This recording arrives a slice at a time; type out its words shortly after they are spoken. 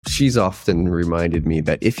she's often reminded me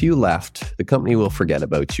that if you left, the company will forget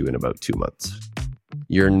about you in about 2 months.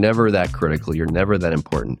 You're never that critical. You're never that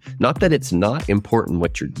important. Not that it's not important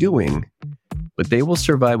what you're doing, but they will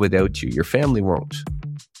survive without you. Your family won't.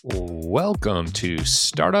 Welcome to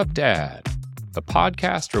Startup Dad, the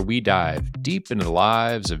podcast where we dive deep into the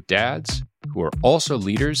lives of dads who are also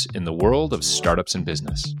leaders in the world of startups and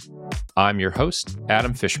business. I'm your host,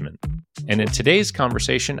 Adam Fishman, and in today's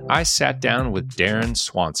conversation, I sat down with Darin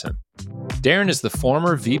Swanson. Darin is the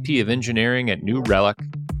former VP of Engineering at New Relic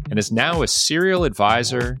and is now a serial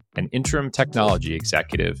advisor and interim technology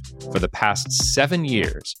executive for the past 7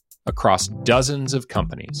 years across dozens of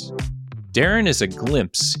companies. Darin is a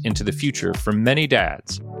glimpse into the future for many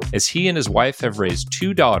dads, as he and his wife have raised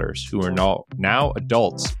 2 daughters who are now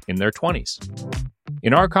adults in their 20s.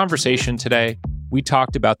 In our conversation today, we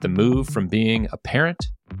talked about the move from being a parent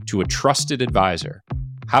to a trusted advisor,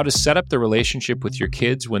 how to set up the relationship with your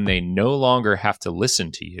kids when they no longer have to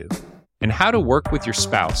listen to you, and how to work with your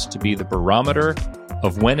spouse to be the barometer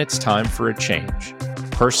of when it's time for a change,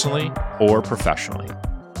 personally or professionally.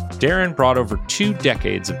 Darin brought over 2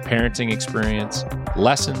 decades of parenting experience,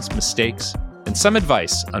 lessons, mistakes, and some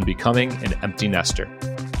advice on becoming an empty nester.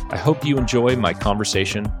 I hope you enjoy my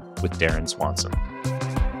conversation with Darin Swanson.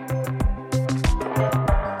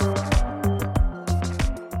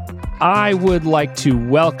 I would like to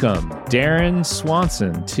welcome Darin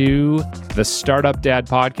Swanson to the Startup Dad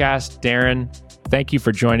podcast. Darin, thank you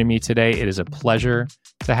for joining me today. It is a pleasure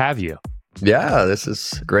to have you. Yeah, this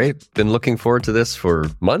is great. Been looking forward to this for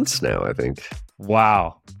months now, I think.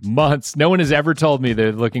 Wow, months. No one has ever told me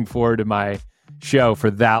they're looking forward to my show for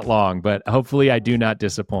that long, but hopefully I do not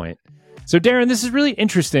disappoint. So Darin, this is a really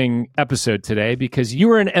interesting episode today because you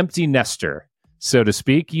are an empty nester, so to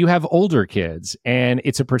speak. You have older kids, and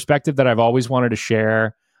it's a perspective that I've always wanted to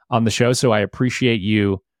share on the show, so I appreciate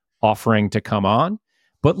you offering to come on.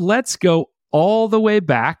 But let's go all the way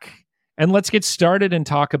back, and let's get started and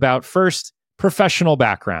talk about, first, professional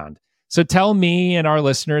background. So tell me and our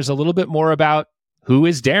listeners a little bit more about who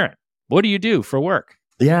is Darin? What do you do for work?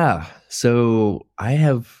 Yeah, so I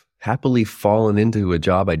have happily fallen into a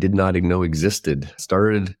job I did not even know existed.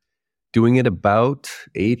 Started doing it about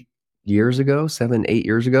 8 years ago, 7, 8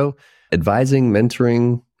 years ago, advising,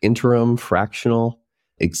 mentoring, interim, fractional,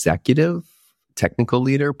 executive, technical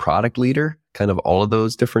leader, product leader, kind of all of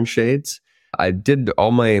those different shades. I did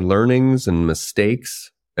all my learnings and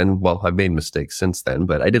mistakes, and well, I've made mistakes since then,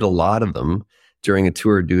 but I did a lot of them during a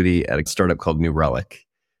tour of duty at a startup called New Relic.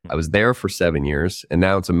 I was there for 7 years, and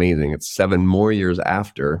now it's amazing. It's 7 more years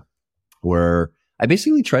after, where I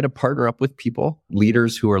basically try to partner up with people,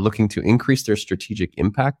 leaders who are looking to increase their strategic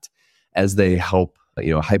impact as they help,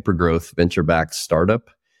 a hyper-growth, venture-backed startup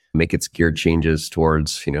make its geared changes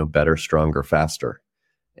towards, better, stronger, faster.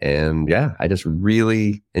 And yeah, I just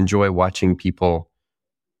really enjoy watching people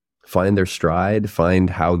find their stride, find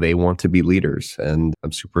how they want to be leaders. And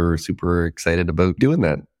I'm super, super excited about doing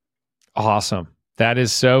that. Awesome. That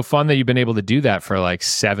is so fun that you've been able to do that for like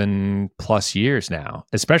 7+ years now,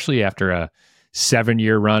 especially after a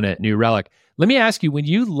 7-year run at New Relic. Let me ask you, when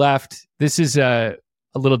you left, this is a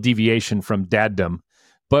little deviation from daddom,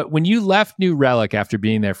 but when you left New Relic after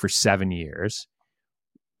being there for 7 years,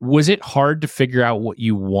 was it hard to figure out what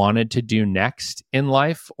you wanted to do next in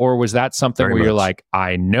life? Or was that something Very where you're much. like,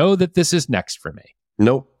 I know that this is next for me?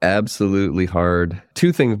 Nope, absolutely hard.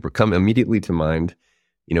 2 things come immediately to mind.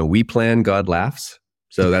 We plan, God laughs.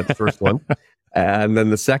 So that's the first one. And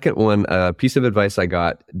then the second one, a piece of advice I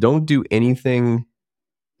got, don't do anything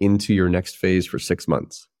into your next phase for 6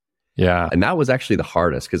 months. Yeah. And that was actually the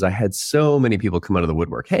hardest because I had so many people come out of the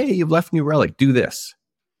woodwork. Hey, you've left New Relic, do this.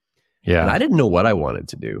 Yeah. And I didn't know what I wanted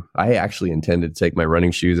to do. I actually intended to take my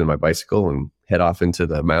running shoes and my bicycle and head off into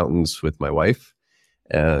the mountains with my wife,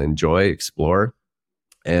 enjoy, explore.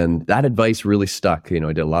 And that advice really stuck. I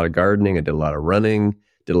did a lot of gardening, I did a lot of running,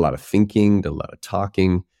 did a lot of thinking, did a lot of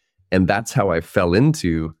talking. And that's how I fell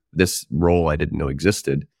into this role I didn't know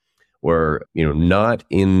existed, where, not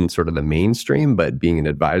in sort of the mainstream, but being an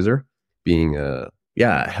advisor, being a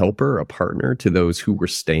helper, a partner to those who were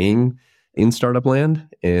staying in startup land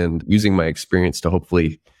and using my experience to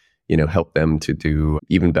hopefully, help them to do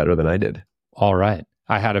even better than I did. All right.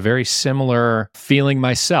 I had a very similar feeling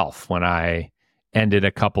myself when I ended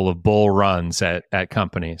a couple of bull runs at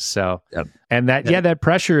companies. So, Yep. and that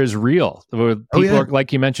pressure is real. People are,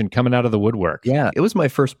 like you mentioned, coming out of the woodwork. Yeah. It was my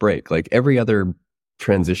first break. Like every other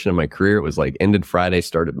transition in my career, it was like ended Friday,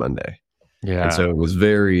 started Monday. Yeah. And so it was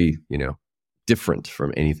very, different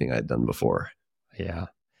from anything I'd done before. Yeah.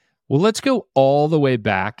 Well, let's go all the way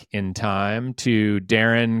back in time to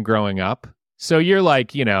Darin growing up. So you're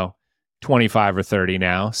like, 25 or 30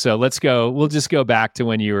 now. So we'll just go back to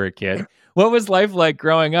when you were a kid. What was life like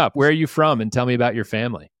growing up? Where are you from? And tell me about your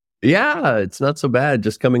family. Yeah, it's not so bad.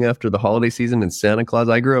 Just coming after the holiday season in Santa Claus.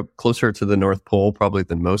 I grew up closer to the North Pole probably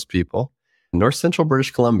than most people. North Central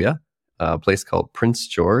British Columbia, a place called Prince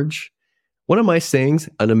George. One of my sayings,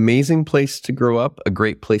 an amazing place to grow up, a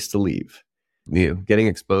great place to leave. Getting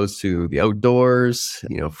exposed to the outdoors,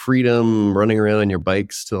 freedom, running around on your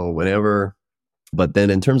bikes till whenever. But then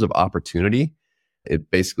in terms of opportunity,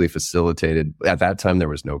 it basically facilitated, at that time, there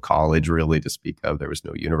was no college really to speak of. There was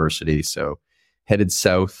no university. So headed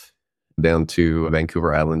south down to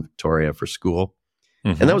Vancouver Island, Victoria for school.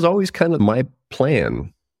 Mm-hmm. And that was always kind of my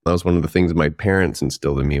plan. That was one of the things my parents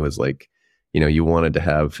instilled in me was like, you wanted to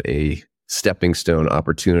have a stepping stone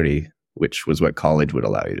opportunity, which was what college would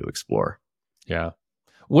allow you to explore. Yeah.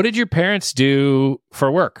 What did your parents do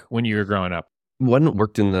for work when you were growing up? One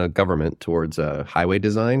worked in the government towards highway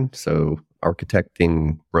design, so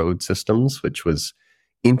architecting road systems, which was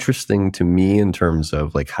interesting to me in terms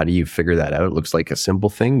of like, how do you figure that out? It looks like a simple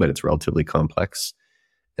thing, but it's relatively complex.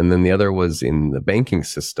 And then the other was in the banking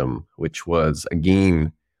system, which was,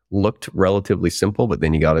 again, looked relatively simple, but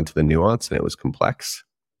then you got into the nuance and it was complex.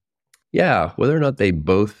 Yeah, whether or not they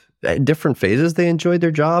both, at different phases, they enjoyed their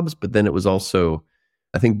jobs, but then it was also,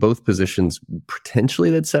 I think both positions potentially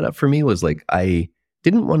that set up for me was like, I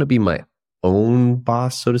didn't want to be my own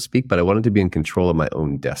boss, so to speak, but I wanted to be in control of my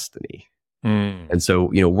own destiny. And so,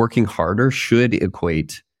 working harder should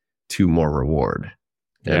equate to more reward.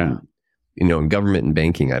 Yeah. And, in government and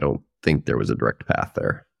banking, I don't think there was a direct path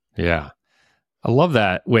there. Yeah. I love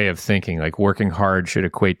that way of thinking, like working hard should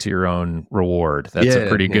equate to your own reward. That's a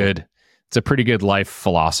pretty good life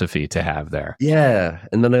philosophy to have there. Yeah.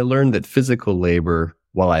 And then I learned that physical labor,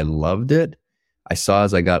 while I loved it, I saw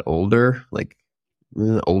as I got older, like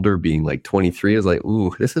older being like 23, I was like,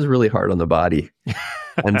 ooh, this is really hard on the body.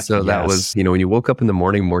 And so that was, when you woke up in the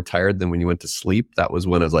morning more tired than when you went to sleep, that was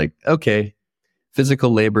when I was like, okay,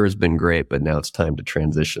 physical labor has been great, but now it's time to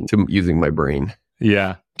transition to using my brain.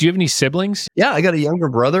 Yeah. Do you have any siblings? Yeah, I got a younger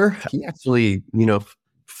brother. He actually,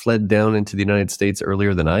 fled down into the United States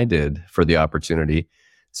earlier than I did for the opportunity.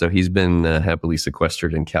 So he's been happily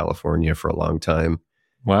sequestered in California for a long time.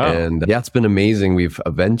 Wow. And yeah, it's been amazing. We've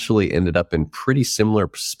eventually ended up in pretty similar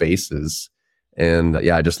spaces. And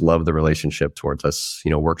yeah, I just love the relationship towards us,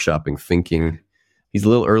 workshopping, thinking. He's a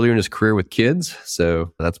little earlier in his career with kids.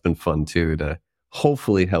 So that's been fun too, to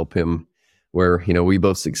hopefully help him where, we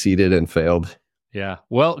both succeeded and failed. Yeah.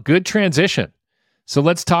 Well, good transition. So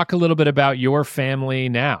let's talk a little bit about your family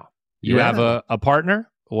now. You have a partner,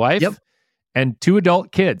 a wife, and 2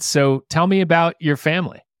 adult kids. So tell me about your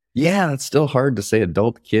family. Yeah, it's still hard to say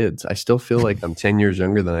adult kids. I still feel like I'm 10 years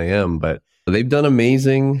younger than I am, but they've done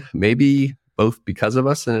amazing, maybe both because of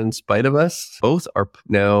us and in spite of us. Both are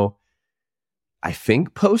now, I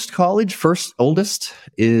think, post-college. First oldest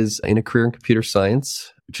is in a career in computer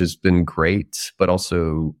science, which has been great, but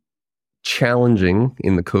also challenging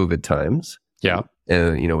in the COVID times. Yeah.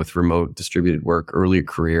 And, with remote distributed work, early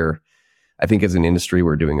career, I think as an industry,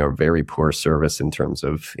 we're doing a very poor service in terms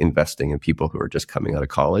of investing in people who are just coming out of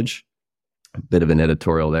college. A bit of an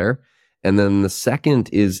editorial there. And then the second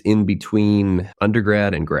is in between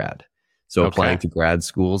undergrad and grad. So applying to grad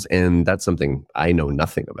schools. And that's something I know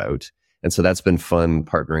nothing about. And so that's been fun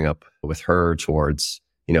partnering up with her towards,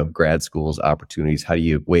 grad schools, opportunities. How do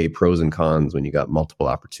you weigh pros and cons when you got multiple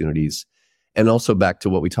opportunities? And also back to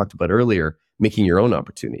what we talked about earlier, making your own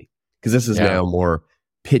opportunity. Because this is now more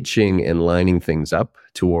pitching and lining things up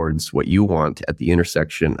towards what you want at the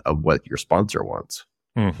intersection of what your sponsor wants.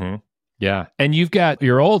 Mm-hmm. Yeah. And you've got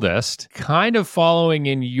your oldest kind of following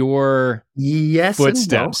in your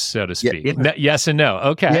footsteps, so to speak. Yeah. Yes and no.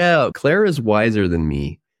 Okay. Yeah. Claire is wiser than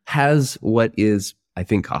me, has what is, I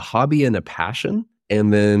think, a hobby and a passion,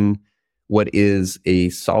 and then what is a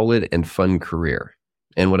solid and fun career.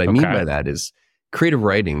 And what I mean by that is creative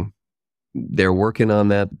writing. They're working on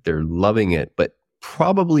that. They're loving it, but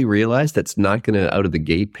probably realized that's not going to out of the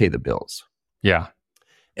gate pay the bills. Yeah.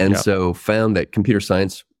 And so found that computer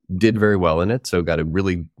science did very well in it. So got a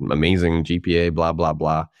really amazing GPA, blah, blah,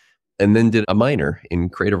 blah. And then did a minor in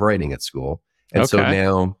creative writing at school. And so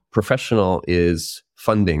now professional is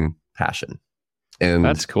funding passion. And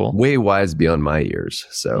that's cool. Way wise beyond my years.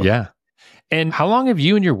 So yeah. And how long have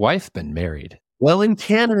you and your wife been married? Well, in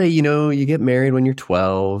Canada, you get married when you're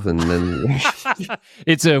 12 and then...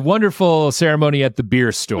 It's a wonderful ceremony at the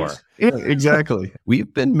beer store. Yeah, exactly.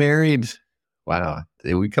 We've been married, wow,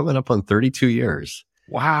 we're coming up on 32 years.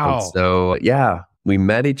 Wow. And so, yeah, we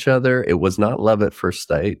met each other. It was not love at first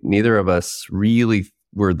sight. Neither of us really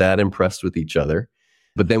were that impressed with each other.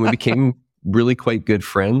 But then we became really quite good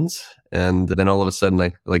friends. And then all of a sudden,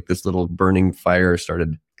 like this little burning fire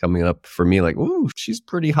started coming up for me, like, ooh, she's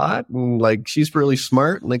pretty hot. And like, she's really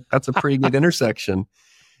smart. And like, that's a pretty good intersection.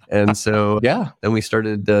 And so, yeah, then we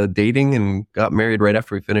started dating and got married right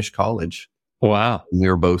after we finished college. Wow. We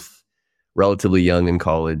were both relatively young in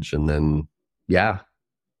college. And then, yeah,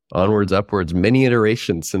 onwards, upwards, many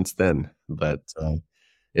iterations since then. But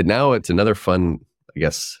now it's another fun, I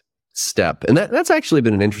guess, step. And that's actually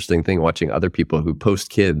been an interesting thing, watching other people who post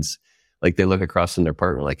kids, like they look across in their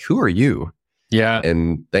partner, like, who are you? Yeah.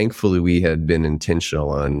 And thankfully we had been intentional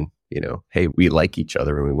on, hey, we like each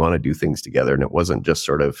other and we want to do things together. And it wasn't just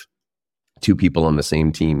sort of two people on the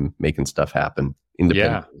same team making stuff happen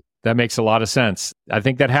independently. Yeah, that makes a lot of sense. I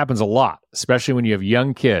think that happens a lot, especially when you have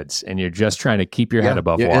young kids and you're just trying to keep your head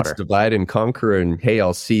above water. It's divide and conquer and, hey,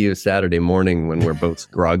 I'll see you Saturday morning when we're both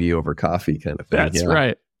groggy over coffee kind of thing. That's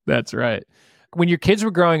right. That's right. When your kids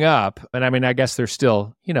were growing up, and I mean, I guess they're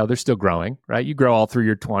still growing, right? You grow all through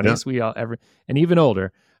your 20s, and even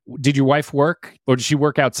older. Did your wife work, or did she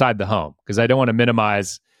work outside the home? Because I don't want to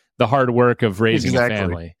minimize the hard work of raising a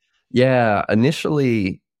family. Yeah,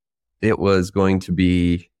 initially it was going to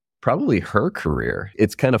be probably her career.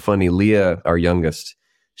 It's kind of funny. Leah, our youngest,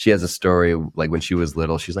 she has a story like when she was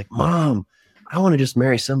little, she's like, Mom, I want to just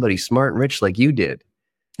marry somebody smart and rich like you did.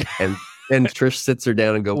 And Trish sits her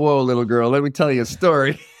down and go, whoa, little girl, let me tell you a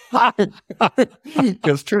story.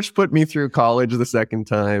 Because Trish put me through college the second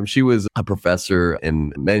time. She was a professor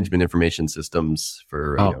in management information systems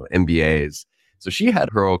for MBAs. So she had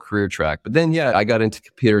her whole career track. But then, I got into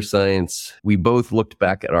computer science. We both looked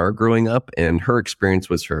back at our growing up, and her experience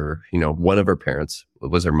was one of her parents,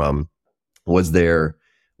 was her mom, was there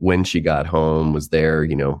when she got home, was there,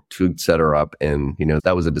 to set her up. And,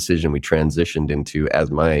 that was a decision we transitioned into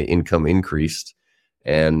as my income increased.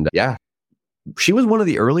 And she was one of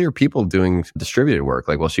the earlier people doing distributed work.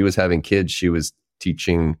 Like while she was having kids, she was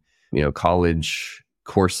teaching, college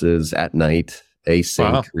courses at night,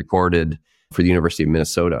 async, recorded for the University of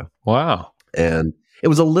Minnesota. Wow. And it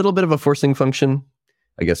was a little bit of a forcing function.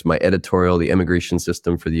 I guess my editorial, the immigration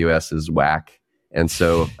system for the US is whack. And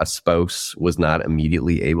so a spouse was not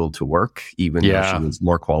immediately able to work, even though she was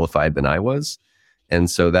more qualified than I was.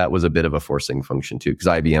 And so that was a bit of a forcing function too, because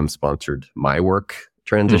IBM sponsored my work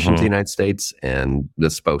transition to the United States, and the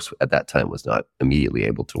spouse at that time was not immediately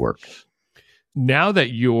able to work. Now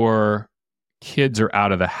that your kids are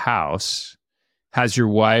out of the house, has your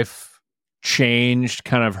wife changed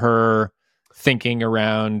kind of her thinking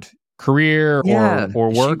around career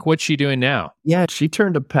or work? What's she doing now? Yeah, she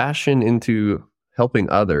turned a passion into helping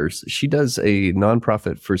others. She does a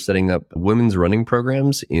nonprofit for setting up women's running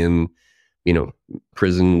programs in,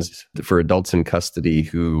 prisons for adults in custody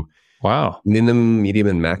who minimum, medium,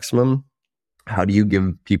 and maximum. How do you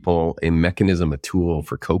give people a mechanism, a tool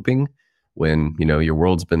for coping when, your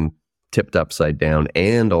world's been tipped upside down,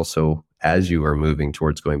 and also as you are moving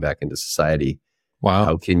towards going back into society?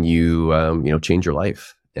 How can you, change your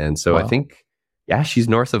life? And so I think, she's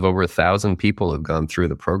north of over 1,000 people have gone through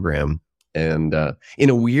the program. And in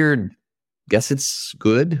a weird, guess it's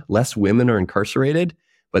good, less women are incarcerated,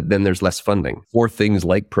 but then there's less funding for things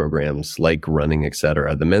like programs, like running, et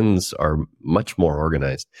cetera. The men's are much more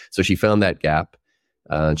organized. So she found that gap.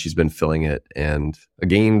 And she's been filling it. And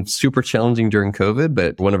again, super challenging during COVID,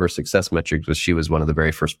 but one of her success metrics was she was one of the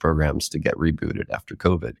very first programs to get rebooted after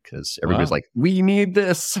COVID, because everybody's like, we need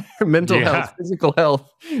this mental health, physical health,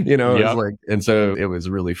 it was like, and so it was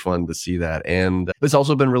really fun to see that. And it's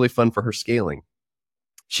also been really fun for her scaling.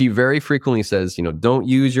 She very frequently says, don't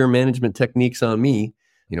use your management techniques on me,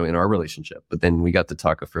 in our relationship. But then we got to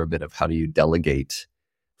talk for a bit of how do you delegate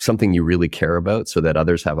something you really care about so that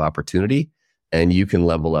others have opportunity and you can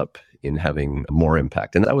level up in having more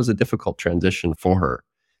impact. And that was a difficult transition for her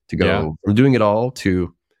to go from doing it all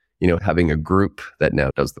to, having a group that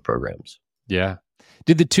now does the programs. Yeah.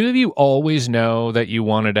 Did the two of you always know that you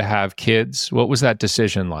wanted to have kids? What was that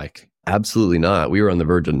decision like? Absolutely not. We were on the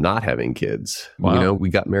verge of not having kids. Wow. We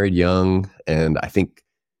got married young, and I think,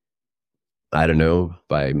 I don't know,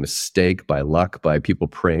 by mistake, by luck, by people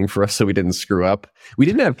praying for us so we didn't screw up, we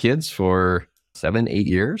didn't have kids for 7-8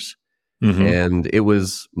 years. And it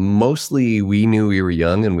was mostly, we knew we were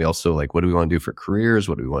young, and we also like, what do we want to do for careers?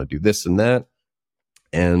 What do we want to do this and that?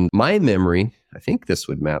 And my memory, I think this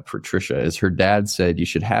would map for Trisha, is her dad said, you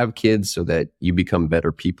should have kids so that you become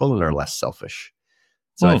better people and are less selfish.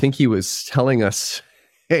 So I think he was telling us,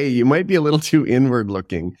 hey, you might be a little too inward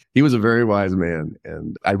looking. He was a very wise man.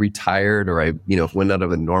 And I retired, or I, went out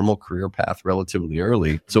of a normal career path relatively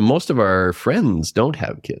early. So most of our friends don't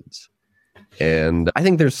have kids. And I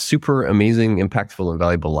think there's super amazing, impactful, and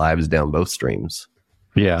valuable lives down both streams.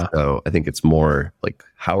 Yeah. So I think it's more like,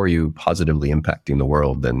 how are you positively impacting the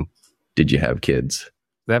world than did you have kids?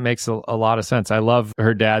 That makes a lot of sense. I love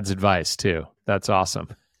her dad's advice too. That's awesome.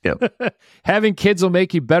 Yep. Having kids will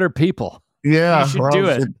make you better people. Yeah. You should do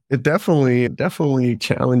it. It definitely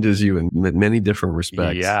challenges you in many different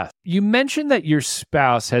respects. Yeah. You mentioned that your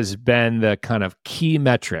spouse has been the kind of key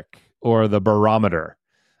metric or the barometer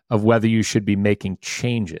of whether you should be making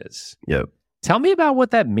changes. Yep. Tell me about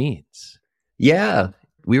what that means. Yeah.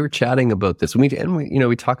 We were chatting about this. We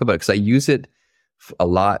talk about it because I use it a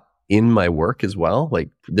lot in my work as well. Like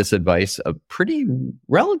this advice pretty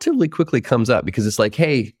relatively quickly comes up because it's like,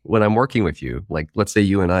 hey, when I'm working with you, like let's say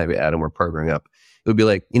you and I, Adam, we're partnering up. It would be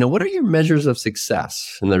like, what are your measures of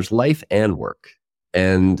success? And there's life and work.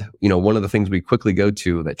 And, one of the things we quickly go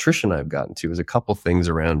to that Trish and I have gotten to is a couple things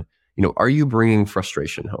around, are you bringing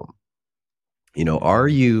frustration home? Are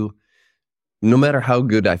you, no matter how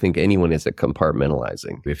good I think anyone is at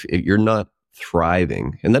compartmentalizing, if you're not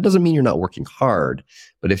thriving, and that doesn't mean you're not working hard,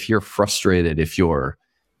 but if you're frustrated, if you're,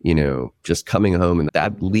 just coming home and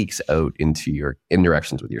that leaks out into your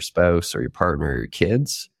interactions with your spouse or your partner or your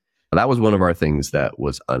kids, that was one of our things that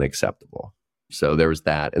was unacceptable. So there was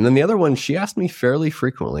that. And then the other one, she asked me fairly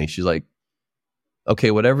frequently, she's like, okay,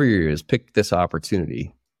 whatever yours is, pick this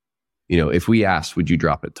opportunity. If we asked, would you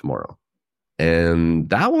drop it tomorrow? And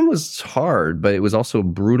that one was hard, but it was also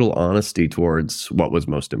brutal honesty towards what was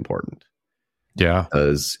most important. Yeah.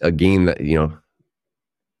 Because again, that,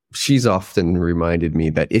 she's often reminded me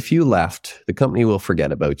that if you left, the company will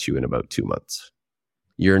forget about you in about 2 months.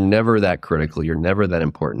 You're never that critical. You're never that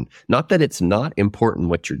important. Not that it's not important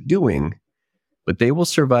what you're doing, but they will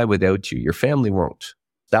survive without you. Your family won't.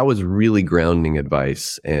 That was really grounding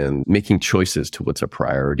advice and making choices to what's a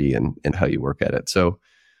priority and how you work at it. So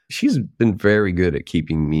she's been very good at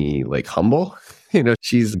keeping me like humble.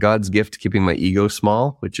 She's God's gift to keeping my ego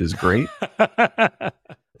small, which is great.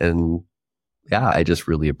 And yeah, I just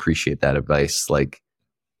really appreciate that advice. Like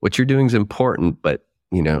what you're doing is important, but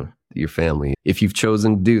your family, if you've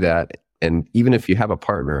chosen to do that, and even if you have a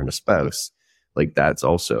partner and a spouse, like that's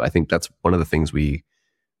also, I think that's one of the things we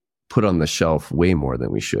put on the shelf way more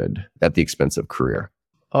than we should at the expense of career.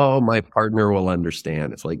 Oh, my partner will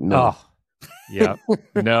understand. It's like, no. Oh, yeah,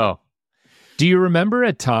 no. Do you remember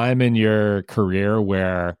a time in your career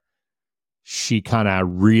where she kind of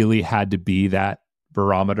really had to be that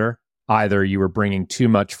barometer? Either you were bringing too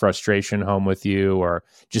much frustration home with you or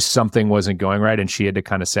just something wasn't going right and she had to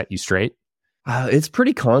kind of set you straight? It's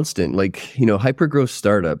pretty constant. Like, hyper-growth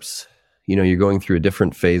startups, you're going through a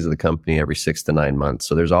different phase of the company every 6 to 9 months.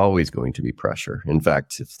 So there's always going to be pressure. In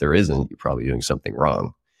fact, if there isn't, you're probably doing something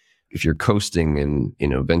wrong. If you're coasting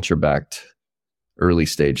in, venture-backed early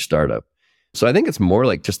stage startup. So I think it's more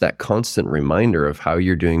like just that constant reminder of how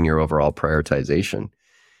you're doing your overall prioritization.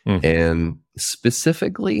 And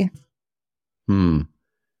specifically,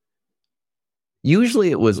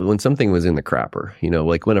 usually it was when something was in the crapper,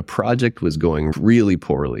 like when a project was going really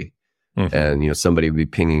poorly and, somebody would be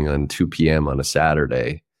pinging on 2 p.m. on a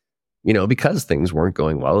Saturday, because things weren't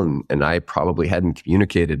going well. And I probably hadn't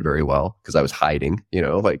communicated very well because I was hiding,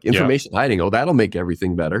 like information hiding. Oh, that'll make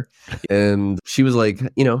everything better. And she was like,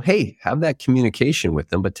 hey, have that communication with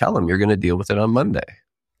them, but tell them you're going to deal with it on Monday.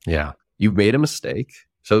 Yeah. You've made a mistake.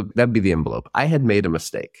 So that'd be the envelope. I had made a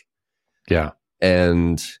mistake. Yeah.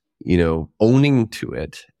 And, owning to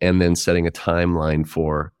it and then setting a timeline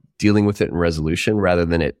for dealing with it in resolution rather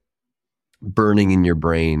than it burning in your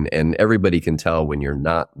brain. And everybody can tell when you're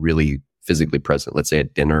not really physically present, let's say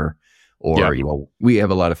at dinner or, we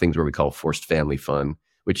have a lot of things where we call forced family fun,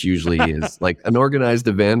 which usually is like an organized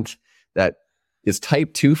event that is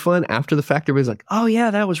type 2 fun. After the fact, everybody's like, oh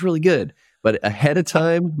yeah, that was really good. But ahead of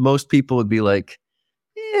time, most people would be like,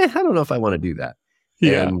 I don't know if I want to do that.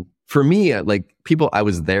 Yeah. And for me, I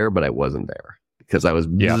was there, but I wasn't there because I was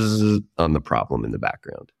on the problem in the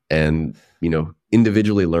background. And,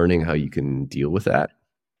 individually learning how you can deal with that.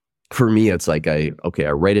 For me, it's like, I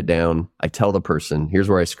write it down. I tell the person, here's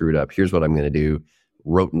where I screwed up. Here's what I'm going to do.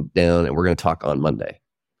 Wrote it down and we're going to talk on Monday.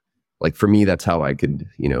 Like for me, that's how I could,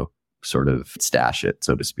 sort of stash it,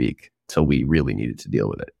 so to speak, till we really needed to deal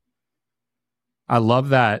with it. I love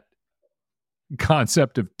that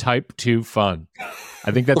concept of type 2 fun.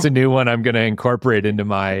 I think that's a new one I'm going to incorporate into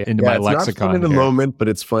my my lexicon. It's not fun in the moment, but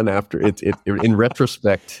it's fun after. It in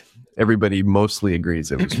retrospect, everybody mostly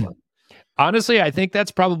agrees it was fun. Honestly, I think that's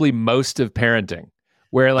probably most of parenting,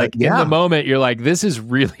 where like in the moment you're like, this is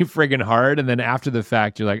really friggin' hard, and then after the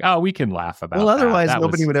fact you're like, oh, we can laugh about. Well, otherwise that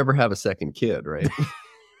nobody would ever have a second kid, right?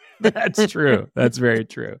 That's true. That's very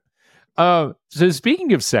true. So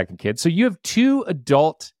speaking of second kids, so you have two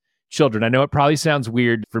adult children. I know it probably sounds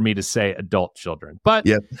weird for me to say adult children, but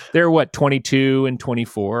Yep. they're 22 and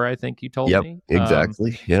 24, I think you told Yep. me.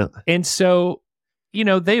 Exactly. Yeah. And so,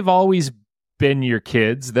 they've always been your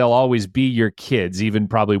kids. They'll always be your kids, even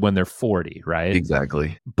probably when they're 40, right?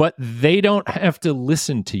 Exactly. But they don't have to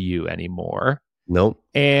listen to you anymore. Nope.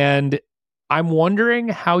 And I'm wondering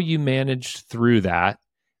how you managed through that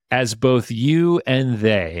as both you and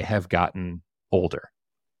they have gotten older.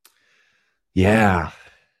 Yeah.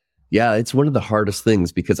 Yeah. It's one of the hardest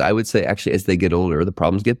things because I would say actually as they get older, the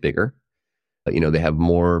problems get bigger. They have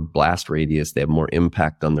more blast radius. They have more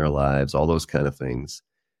impact on their lives, all those kind of things.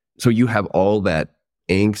 So you have all that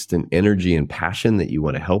angst and energy and passion that you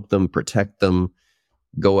want to help them, protect them,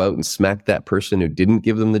 go out and smack that person who didn't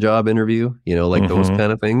give them the job interview, those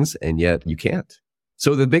kind of things. And yet you can't.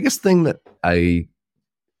 So the biggest thing that I,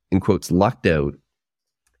 in quotes, lucked out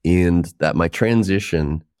in that my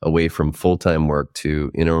transition away from full-time work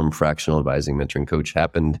to interim fractional advising, mentoring coach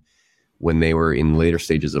happened when they were in later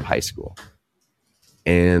stages of high school.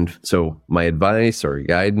 And so my advice or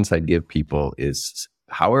guidance I'd give people is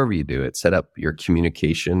however you do it, set up your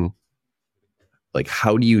communication. Like,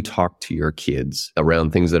 how do you talk to your kids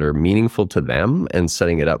around things that are meaningful to them and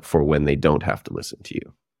setting it up for when they don't have to listen to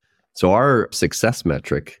you? So our success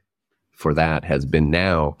metric for that has been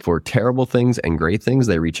now for terrible things and great things,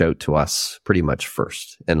 they reach out to us pretty much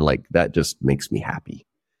first. And that just makes me happy.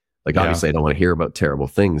 Obviously I don't want to hear about terrible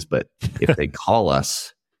things, but if they call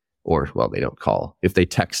us they don't call, if they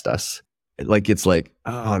text us, it's like,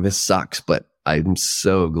 oh, this sucks, but I'm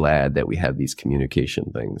so glad that we have these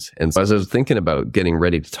communication things. And so as I was thinking about getting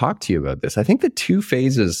ready to talk to you about this, I think the two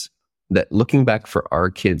phases that looking back for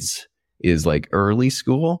our kids is early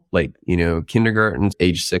school, kindergarten,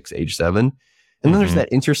 age 6, age 7. And then there's that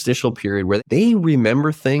interstitial period where they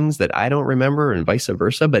remember things that I don't remember and vice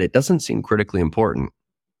versa, but it doesn't seem critically important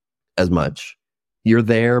as much. You're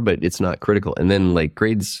there, but it's not critical. And then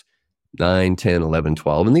grades 9, 10, 11,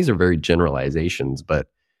 12, and these are very generalizations, but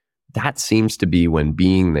that seems to be when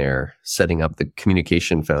being there, setting up the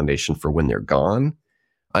communication foundation for when they're gone.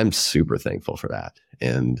 I'm super thankful for that.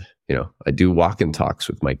 And, I do walk and talks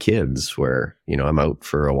with my kids where, I'm out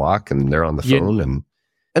for a walk and they're on the phone.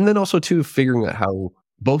 And then also too, figuring out how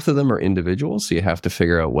both of them are individuals. So you have to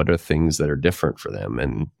figure out what are things that are different for them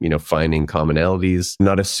and, finding commonalities,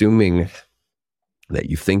 not assuming that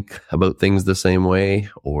you think about things the same way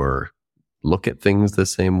or look at things the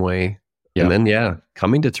same way. Yep. And then,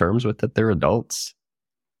 coming to terms with that they're adults.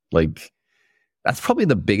 That's probably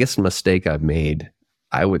the biggest mistake I've made,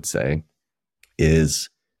 I would say, is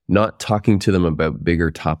not talking to them about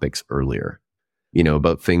bigger topics earlier.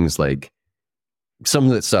 About things like some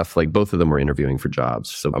of that stuff, both of them were interviewing for jobs.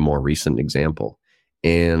 So a more recent example.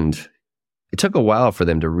 And it took a while for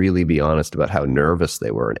them to really be honest about how nervous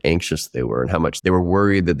they were and anxious they were and how much they were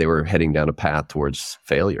worried that they were heading down a path towards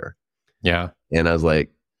failure. Yeah. And I was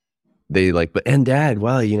like, and Dad,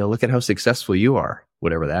 wow, look at how successful you are,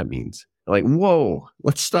 whatever that means. I'm whoa,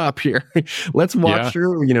 let's stop here. Let's walk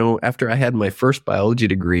through, after I had my first biology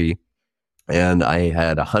degree and I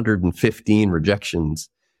had 115 rejections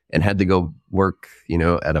and had to go work,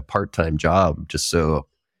 at a part-time job just so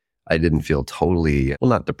I didn't feel totally,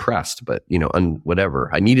 not depressed, but, whatever.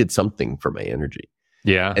 I needed something for my energy.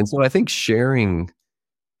 Yeah. And so I think sharing,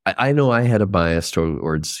 I know I had a bias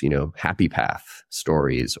towards, happy path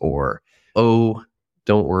stories or, oh,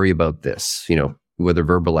 don't worry about this, whether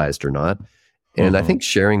verbalized or not. And I think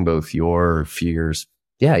sharing both your fears,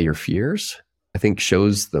 your fears, I think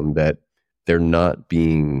shows them that they're not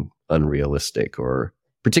being unrealistic or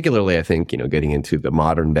particularly, I think, getting into the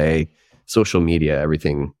modern day social media,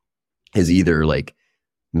 everything is either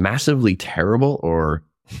massively terrible or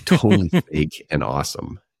totally fake and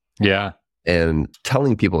awesome. Yeah. And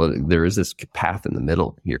telling people that there is this path in the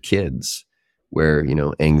middle, your kids, where,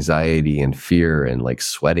 anxiety and fear and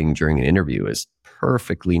sweating during an interview is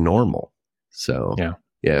perfectly normal. So,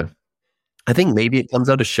 yeah. I think maybe it comes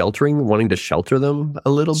out of sheltering, wanting to shelter them a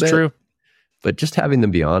little bit. True. But just having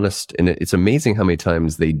them be honest. And it's amazing how many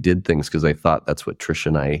times they did things because they thought that's what Trish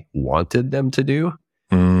and I wanted them to do.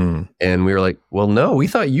 And we were like, well, no, we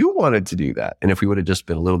thought you wanted to do that. And if we would have just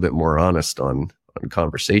been a little bit more honest on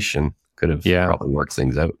conversation, could have probably worked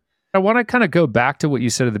things out. I want to kind of go back to what you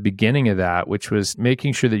said at the beginning of that, which was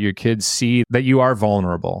making sure that your kids see that you are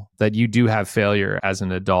vulnerable, that you do have failure as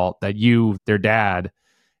an adult, that their dad,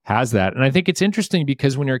 has that. And I think it's interesting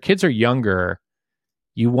because when your kids are younger,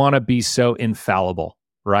 you want to be so infallible,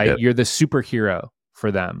 right? Yep. You're the superhero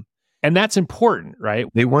for them. And that's important, right?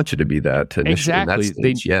 They want you to be that initially. Exactly. In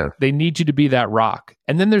that stage, They need you to be that rock.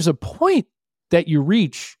 And then there's a point that you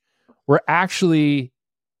reach where actually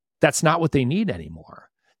that's not what they need anymore.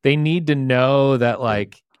 They need to know that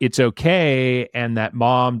like it's okay and that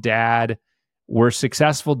mom, dad were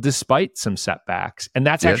successful despite some setbacks. And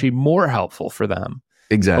that's actually more helpful for them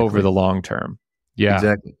over the long term. Yeah.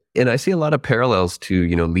 Exactly. And I see a lot of parallels to,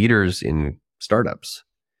 leaders in startups.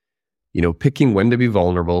 Picking when to be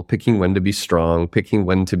vulnerable, picking when to be strong, picking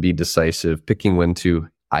when to be decisive, picking when to,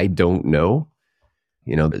 I don't know.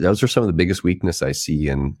 Those are some of the biggest weakness I see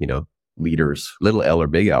in, leaders, little L or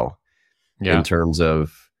big L, in terms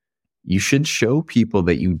of you should show people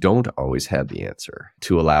that you don't always have the answer,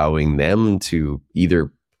 to allowing them to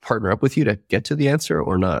either partner up with you to get to the answer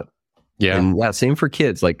or not. Yeah. And same for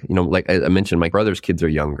kids. Like I mentioned, my brother's kids are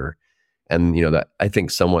younger. And, that I think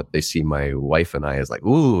somewhat they see my wife and I as like,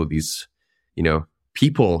 ooh, these,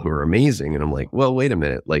 people who are amazing. And I'm like, well, wait a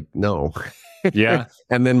minute. Like, no. Yeah.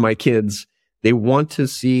 And then my kids, they want to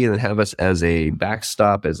see and have us as a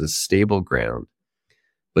backstop, as a stable ground,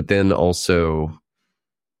 but then also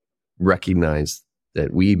recognize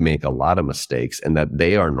that we make a lot of mistakes and that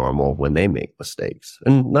they are normal when they make mistakes.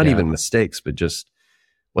 And not even mistakes, but just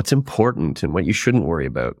what's important and what you shouldn't worry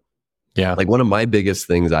about. Yeah. Like one of my biggest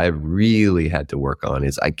things I've really had to work on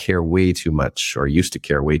is I care way too much, or used to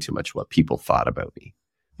care way too much what people thought about me.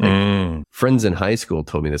 Like friends in high school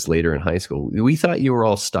told me this later in high school. We thought you were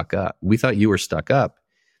all stuck up. We thought you were stuck up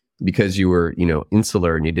because you were,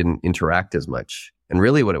 insular and you didn't interact as much. And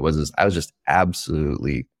really what it was is I was just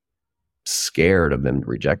absolutely scared of them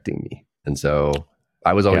rejecting me. And so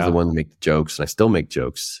I was always the one to make the jokes, and I still make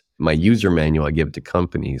jokes. My user manual, I give it to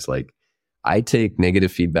companies. Like, I take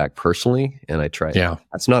negative feedback personally, and I try. Yeah.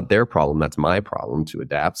 That's not their problem. That's my problem to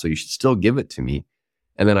adapt. So you should still give it to me.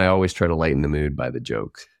 And then I always try to lighten the mood by the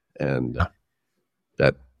joke. And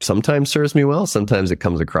that sometimes serves me well. Sometimes it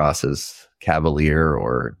comes across as cavalier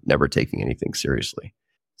or never taking anything seriously.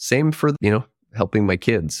 Same for, helping my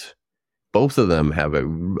kids. Both of them have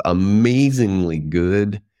an amazingly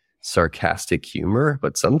good sarcastic humor,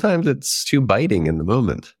 but sometimes it's too biting in the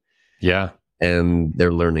moment. Yeah. And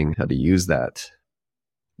they're learning how to use that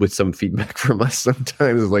with some feedback from us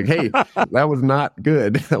sometimes. It's like, hey, that was not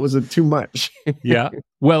good. That was too much. Yeah.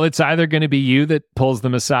 Well, it's either going to be you that pulls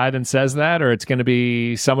them aside and says that, or it's going to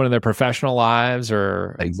be someone in their professional lives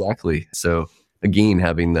or... Exactly. So again,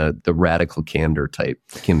 having the radical candor type,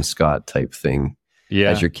 Kim Scott type thing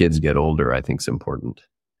as your kids get older, I think is important.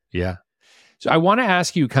 Yeah. So I want to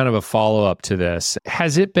ask you kind of a follow-up to this.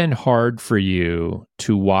 Has it been hard for you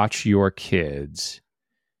to watch your kids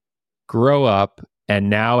grow up and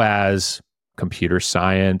now as computer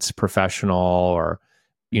science professional or,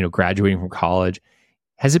 graduating from college,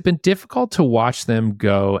 has it been difficult to watch them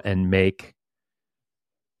go and make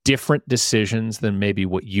different decisions than maybe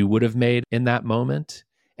what you would have made in that moment?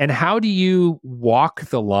 And how do you walk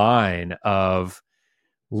the line of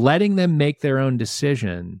letting them make their own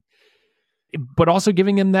decision, but also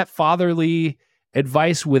giving them that fatherly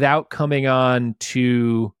advice without coming on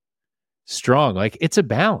too strong? Like, it's a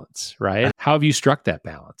balance, right? How have you struck that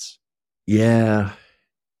balance? Yeah.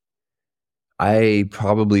 I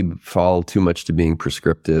probably fall too much to being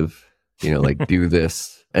prescriptive, like do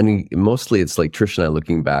this. And mostly it's like Trish and I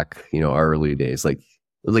looking back, our early days, like,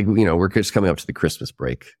 we're just coming up to the Christmas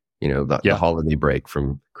break, the holiday break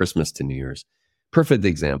from Christmas to New Year's. Perfect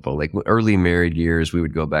example. Like early married years, we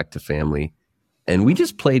would go back to family and we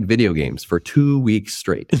just played video games for 2 weeks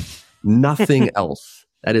straight. Nothing else.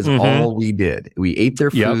 That is all we did. We ate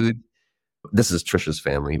their food. This is Trisha's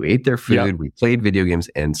family. We ate their food. We played video games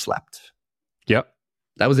and slept. Yep.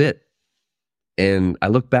 That was it. And I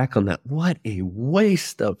look back on that. What a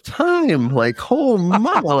waste of time. Like, oh,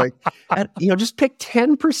 mama, like, just pick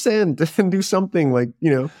 10% and do something like,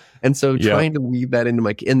 And so trying to weave that into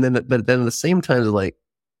but then at the same time, it's like,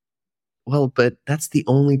 well, but that's the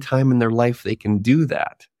only time in their life they can do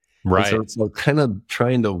that. Right. And so it's like kind of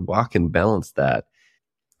trying to walk and balance that.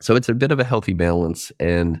 So it's a bit of a healthy balance.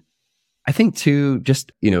 And I think too,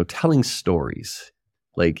 just, telling stories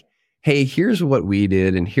like, hey, here's what we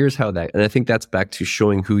did and here's how that, and I think that's back to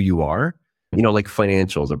showing who you are. Like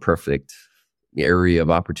financial is a perfect area of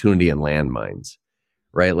opportunity and landmines,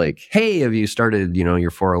 right? Like, hey, have you started, your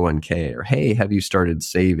 401k, or hey, have you started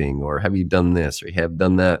saving, or have you done this, or you have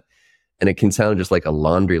done that? And it can sound just like a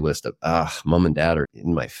laundry list of, mom and dad are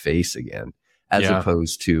in my face again, as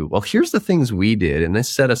opposed to, well, here's the things we did. And this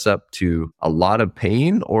set us up to a lot of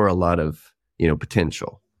pain or a lot of,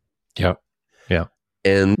 potential. Yeah. Yeah.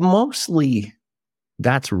 And mostly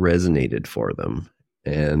that's resonated for them.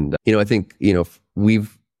 And, I think,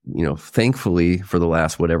 we've thankfully for the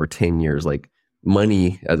last, 10 years, like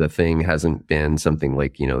money as a thing hasn't been something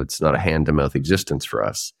like, it's not a hand to mouth existence for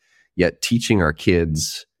us. Yet teaching our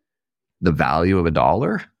kids the value of a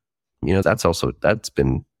dollar, that's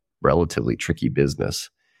been relatively tricky business.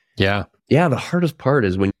 Yeah. Yeah. The hardest part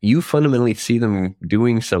is when you fundamentally see them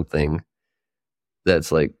doing something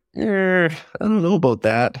that's like, I don't know about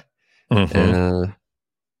that. Mm-hmm.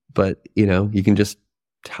 But, you can just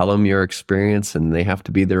tell them your experience and they have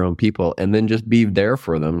to be their own people and then just be there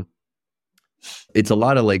for them. It's a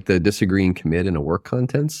lot of like the disagree and commit in a work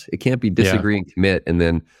context. It can't be disagree and commit and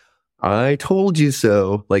then I told you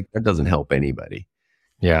so. Like that doesn't help anybody.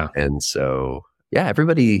 Yeah. And so,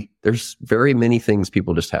 there's very many things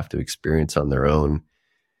people just have to experience on their own.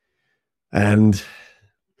 And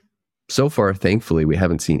so far, thankfully, we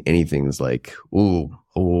haven't seen anything that's like,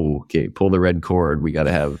 okay, pull the red cord. We got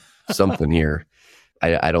to have something here.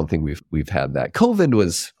 I don't think we've had that. COVID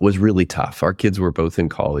was really tough. Our kids were both in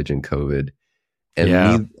college in COVID.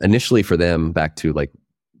 And initially for them, back to like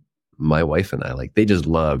my wife and I, like they just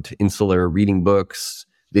loved insular reading books,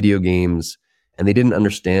 video games, and they didn't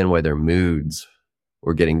understand why their moods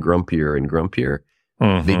were getting grumpier and grumpier.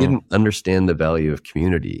 Mm-hmm. They didn't understand the value of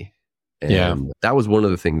community. And that was one of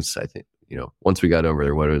the things I think, once we got over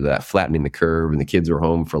there, whether that flattening the curve and the kids were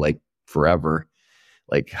home for like forever,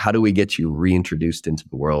 like how do we get you reintroduced into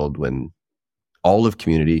the world when all of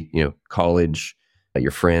community, college,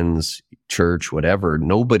 your friends, church, whatever,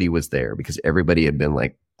 nobody was there because everybody had been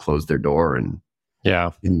like closed their door and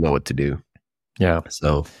didn't know what to do. Yeah.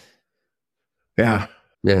 So yeah,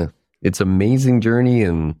 it's an amazing journey.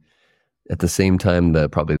 And at the same time,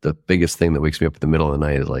 probably the biggest thing that wakes me up in the middle of the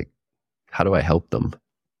night is like, how do I help them?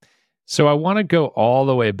 So I want to go all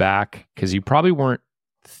the way back because you probably weren't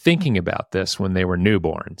thinking about this when they were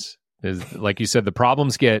newborns. Like you said, the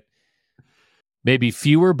problems get maybe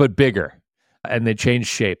fewer but bigger and they change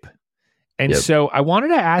shape. And so I wanted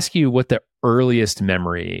to ask you what the earliest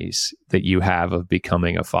memories that you have of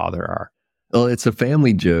becoming a father are. Well, it's a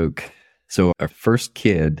family joke. So our first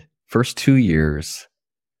 2 years,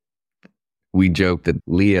 we joked that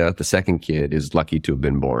Leah, the second kid, is lucky to have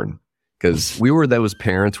been born. Because we were those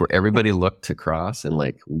parents where everybody looked across and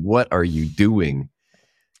like, what are you doing?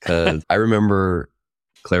 Because I remember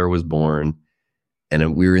Claire was born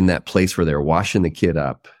and we were in that place where they were washing the kid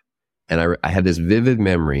up. And I had this vivid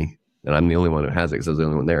memory, and I'm the only one who has it because I was the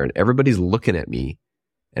only one there. And everybody's looking at me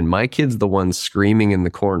and my kid's the one screaming in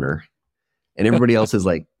the corner. And everybody else is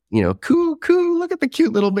like, coo, look at the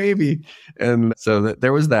cute little baby. And so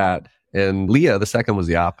there was that. And Leah, the second, was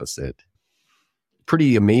the opposite.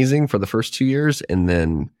 Pretty amazing for the first 2 years. And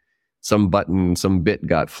then some bit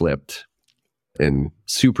got flipped and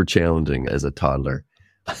super challenging as a toddler.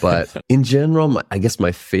 But in general, I guess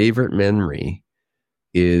my favorite memory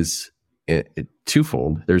is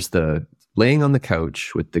twofold. There's the laying on the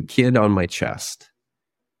couch with the kid on my chest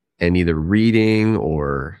and either reading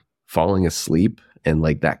or falling asleep. And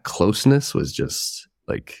like that closeness was just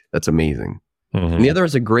like, that's amazing. Mm-hmm. And the other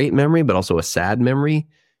is a great memory, but also a sad memory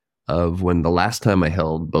of when the last time I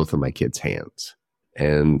held both of my kids' hands.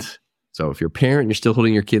 And so if you're a parent and you're still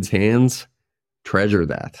holding your kids' hands, treasure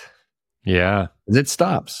that. Yeah. It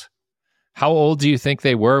stops. How old do you think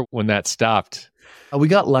they were when that stopped? We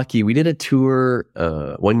got lucky. We did a tour,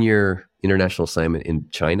 1 year international assignment in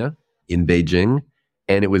China, in Beijing.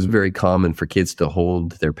 And it was very common for kids to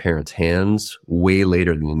hold their parents' hands way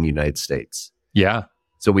later than in the United States. Yeah.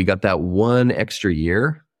 So we got that one extra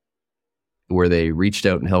year where they reached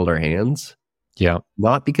out and held our hands. Yeah.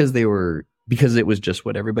 Not because it was just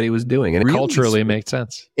what everybody was doing. And culturally makes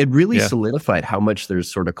sense. It really solidified how much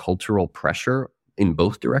there's sort of cultural pressure in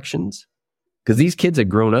both directions. Because these kids had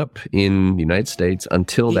grown up in the United States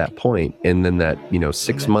until that point. And then that,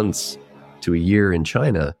 6 months to a year in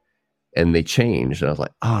China, and they changed. And I was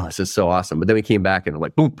like, oh, this is so awesome. But then we came back and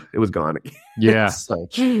like, boom, it was gone again. Yeah.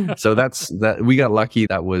 so that's that. We got lucky.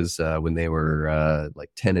 That was when they were like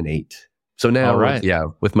 10 and 8. So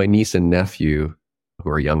now, with my niece and nephew who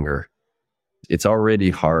are younger, it's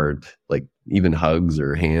already hard, like even hugs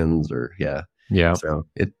or hands or So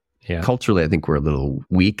culturally, I think we're a little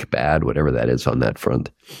weak, bad, whatever that is on that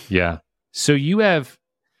front. Yeah. So you have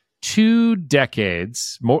 2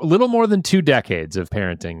 decades, little more than 2 decades of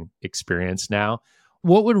parenting experience now.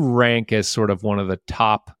 What would rank as sort of one of the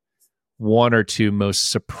top 1 or 2 most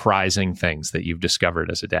surprising things that you've discovered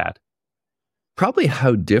as a dad? Probably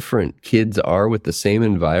how different kids are with the same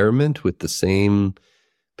environment, with the same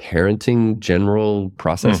parenting general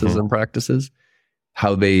processes and practices,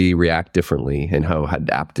 how they react differently and how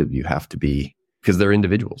adaptive you have to be because they're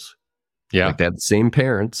individuals. Yeah. Like they have the same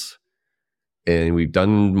parents, And we've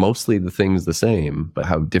done mostly the things the same, but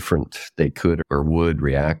how different they could or would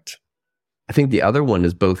react. I think the other one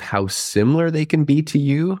is both how similar they can be to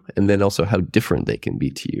you and then also how different they can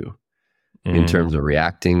be to you in terms of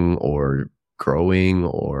reacting or growing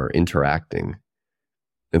or interacting.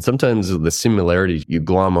 And sometimes the similarities, you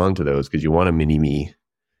glom onto those because you want a mini me.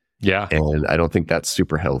 Yeah. And I don't think that's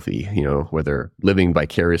super healthy, whether living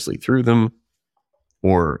vicariously through them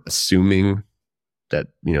or assuming that,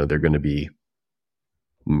 they're going to be,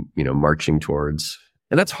 marching towards.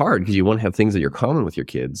 And that's hard because you want to have things that you're common with your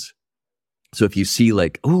kids. So if you see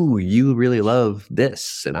like, oh, you really love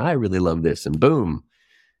this and I really love this and boom,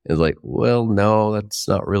 it's like, well, no, that's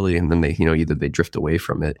not really. And then they, either they drift away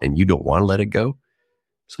from it and you don't want to let it go.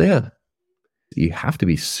 So yeah, you have to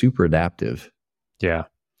be super adaptive. Yeah.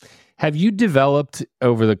 Have you developed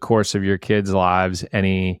over the course of your kids' lives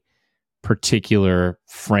any particular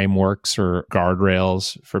frameworks or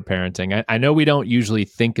guardrails for parenting? I know we don't usually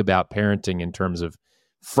think about parenting in terms of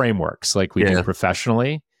frameworks like we do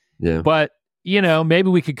professionally, but maybe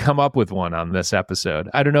we could come up with one on this episode.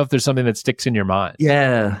 I don't know if there's something that sticks in your mind.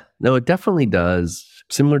 Yeah, no, it definitely does.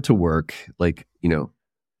 Similar to work, like,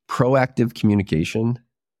 proactive communication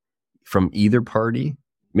from either party.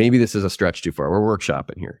 Maybe this is a stretch too far. We're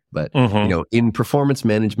workshopping here, but in performance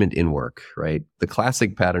management in work, right? The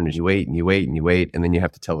classic pattern is you wait and you wait and you wait, and then you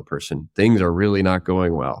have to tell the person things are really not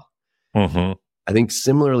going well. I think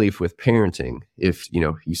similarly with parenting, if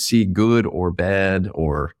you see good or bad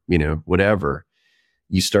or whatever,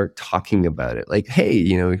 you start talking about it. Like, hey,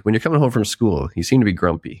 when you're coming home from school, you seem to be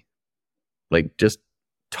grumpy. Like just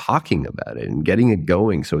talking about it and getting it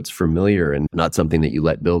going so it's familiar and not something that you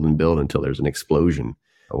let build and build until there's an explosion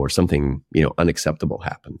or something, unacceptable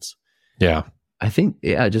happens. Yeah. I think,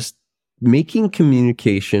 just making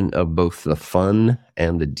communication of both the fun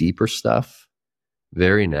and the deeper stuff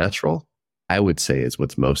very natural, I would say is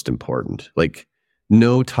what's most important. Like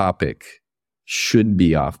no topic should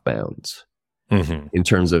be off bounds in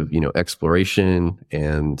terms of, exploration.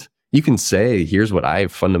 And you can say, here's what I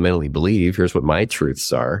fundamentally believe. Here's what my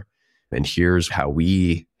truths are. And here's how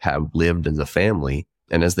we have lived as a family.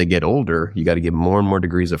 And as they get older, you got to give more and more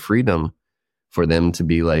degrees of freedom for them to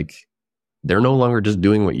be like, they're no longer just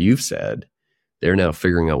doing what you've said. They're now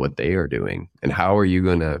figuring out what they are doing. And how are you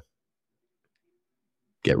going to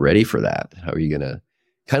get ready for that? How are you going to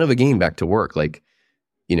kind of, again, back to work? Like,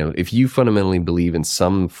 if you fundamentally believe in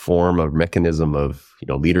some form of mechanism of,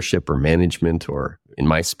 leadership or management, or in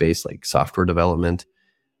my space, like software development,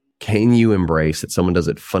 can you embrace that someone does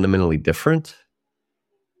it fundamentally different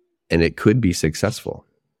and it could be successful?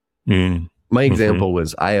 My example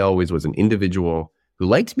was I always was an individual who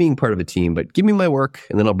liked being part of a team, but give me my work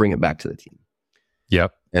and then I'll bring it back to the team.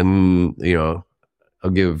 Yep. And, I'll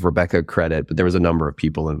give Rebecca credit, but there was a number of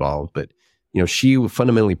people involved. But, she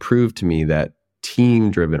fundamentally proved to me that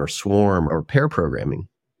team-driven or swarm or pair programming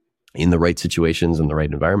in the right situations and the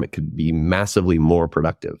right environment could be massively more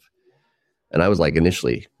productive. And I was like,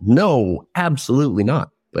 initially, no, absolutely not.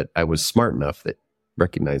 But I was smart enough that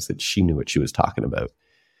recognized that she knew what she was talking about.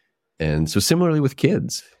 And so similarly with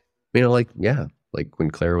kids, like when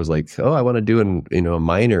Claire was like, oh, I want to do a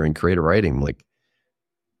minor in creative writing. I'm like,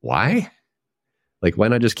 why? Like, why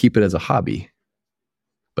not just keep it as a hobby?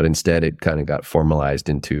 But instead it kind of got formalized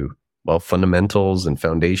into, fundamentals and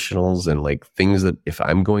foundationals and like things that if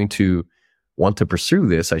I'm going to want to pursue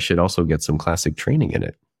this, I should also get some classic training in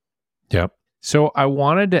it. Yep. So I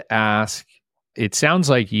wanted to ask, it sounds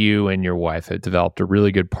like you and your wife have developed a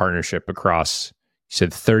really good partnership across, you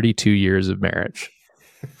said 32 years of marriage.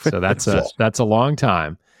 So that's a long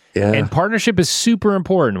time. Yeah. And partnership is super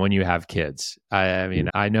important when you have kids. I mean,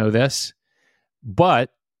 I know this, but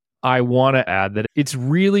I want to add that it's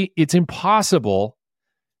impossible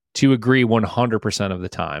to agree 100% of the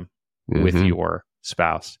time with your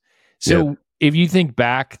spouse. So if you think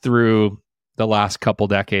back through the last couple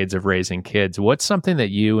decades of raising kids, what's something that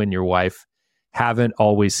you and your wife haven't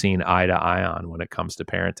always seen eye to eye on when it comes to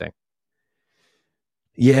parenting?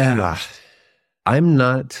 Yeah. I'm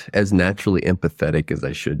not as naturally empathetic as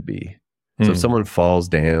I should be. So if someone falls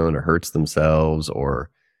down or hurts themselves, or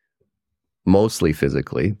mostly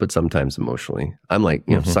physically, but sometimes emotionally, I'm like,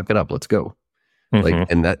 suck it up, let's go.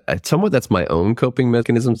 Like, and that's my own coping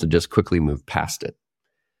mechanisms to just quickly move past it.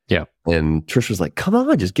 Yeah. And Trish was like, come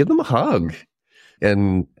on, just give them a hug.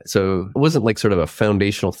 And so it wasn't like sort of a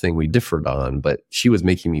foundational thing we differed on, but she was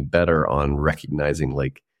making me better on recognizing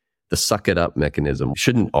like the suck it up mechanism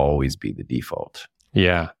shouldn't always be the default.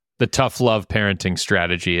 Yeah. The tough love parenting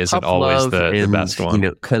strategy isn't always the best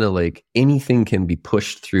one. Kind of like anything can be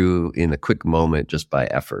pushed through in a quick moment just by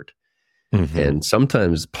effort. And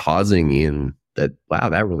sometimes pausing in that, wow,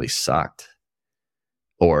 that really sucked,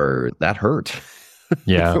 or that hurt.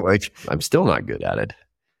 Yeah. Like, I'm still not good at it.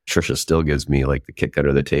 Trisha still gives me like the kick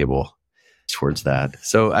under the table towards that.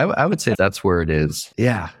 So I would say that's where it is.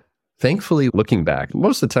 Yeah. Thankfully, looking back,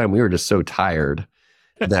 most of the time we were just so tired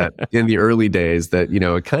that in the early days that,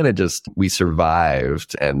 it kind of just, we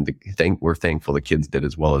survived, and we're thankful the kids did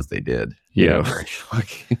as well as they did.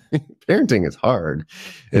 Parenting is hard.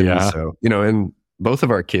 And so, and both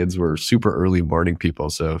of our kids were super early morning people.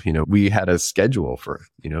 So, we had a schedule for,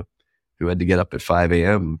 who had to get up at 5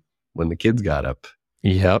 a.m. when the kids got up.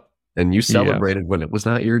 Yep. And you celebrated when it was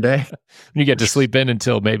not your day. You get to sleep in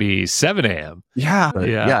until maybe 7 a.m. Yeah.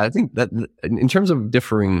 I think that in terms of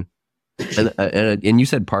differing, and you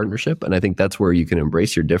said partnership, and I think that's where you can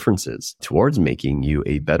embrace your differences towards making you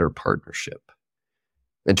a better partnership.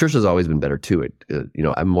 And Trisha's always been better to it.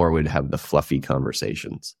 I more would have the fluffy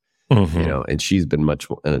conversations, and she's been much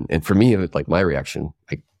more, and for me, like my reaction,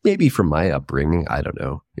 like maybe from my upbringing, I don't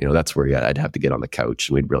know, that's where I'd have to get on the couch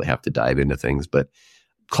and we'd really have to dive into things. But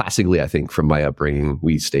classically, I think from my upbringing,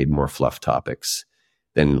 we stayed more fluff topics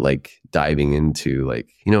than like diving into like,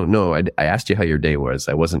 no, I asked you how your day was.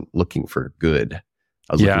 I wasn't looking for good.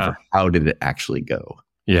 I was looking for how did it actually go?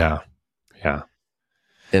 Yeah.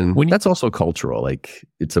 And that's also cultural. Like,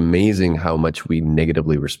 it's amazing how much we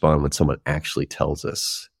negatively respond when someone actually tells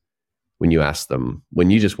us, when you ask them, when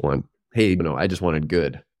you just want, hey, I just wanted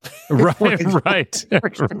good. Right.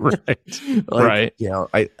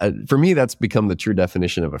 For me, that's become the true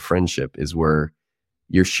definition of a friendship, is where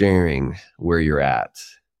you're sharing where you're at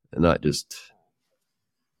and not just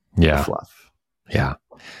fluff. Yeah.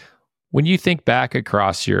 When you think back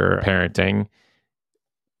across your parenting,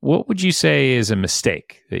 what would you say is a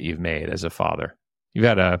mistake that you've made as a father? You've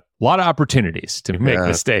had a lot of opportunities to make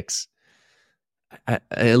mistakes. I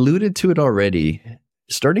alluded to it already.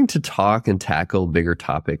 Starting to talk and tackle bigger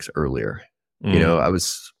topics earlier. I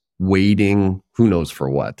was waiting, who knows for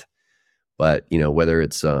what. But, whether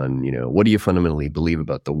it's on, what do you fundamentally believe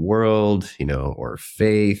about the world, or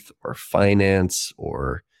faith or finance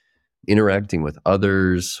or interacting with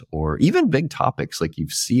others, or even big topics like you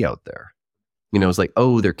see out there. It's like,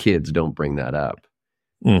 oh, they're kids, don't bring that up.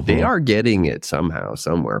 They are getting it somehow,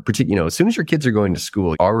 somewhere. As soon as your kids are going to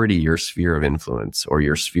school, already your sphere of influence or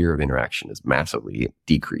your sphere of interaction is massively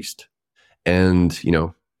decreased. And,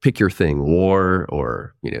 pick your thing, war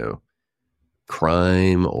or,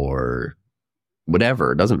 crime or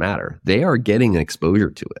whatever, it doesn't matter. They are getting an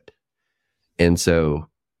exposure to it. And so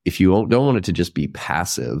if you don't want it to just be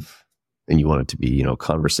passive and you want it to be,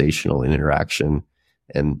 conversational and interaction,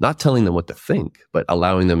 and not telling them what to think, but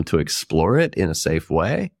allowing them to explore it in a safe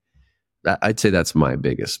way, I'd say that's my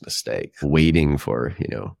biggest mistake. Waiting for,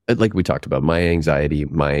 like we talked about, my anxiety,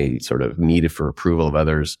 my sort of need for approval of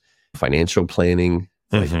others, financial planning,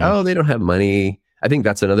 like, oh, they don't have money. I think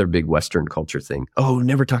that's another big Western culture thing. Oh,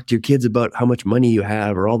 never talk to your kids about how much money you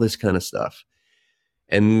have or all this kind of stuff.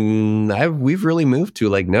 And we've really moved to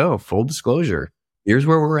like, no, full disclosure. Here's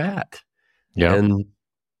where we're at. Yeah. And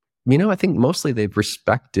I think mostly they've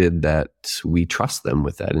respected that we trust them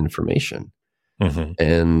with that information.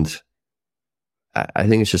 And I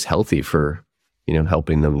think it's just healthy for,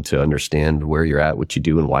 helping them to understand where you're at, what you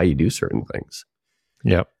do, and why you do certain things.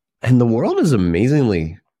 Yep. And the world is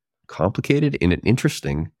amazingly complicated and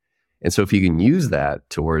interesting. And so if you can use that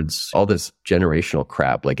towards all this generational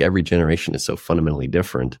crap, like every generation is so fundamentally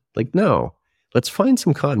different, like, no, let's find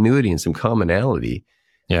some continuity and some commonality.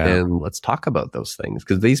 Yeah. And let's talk about those things,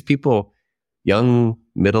 because these people, young,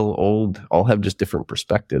 middle, old, all have just different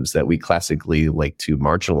perspectives that we classically like to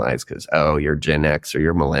marginalize because, oh, you're Gen X or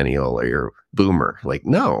you're millennial or you're boomer. Like,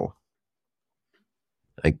 no,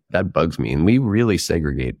 like that bugs me. And we really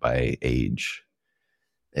segregate by age.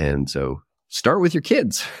 And so start with your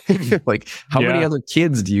kids. Like, how many other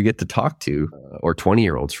kids do you get to talk to? Or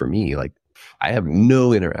 20-year-olds for me? Like, I have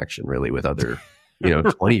no interaction really with other,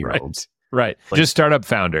 20-year-olds. Right. Like, just startup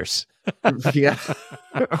founders. Yeah.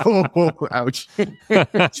 Oh, ouch.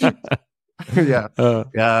 Yeah.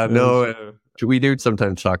 No. We do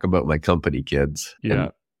sometimes talk about my company kids.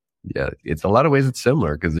 Yeah. Yeah. It's a lot of ways it's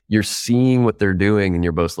similar because you're seeing what they're doing and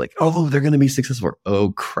you're both like, oh, they're going to be successful.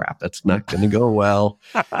 Oh, crap. That's not going to go well.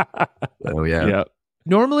 Oh, yeah. Yeah.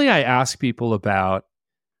 Normally, I ask people about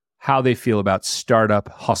how they feel about startup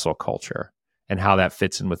hustle culture and how that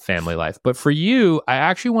fits in with family life. But for you, I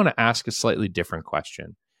actually want to ask a slightly different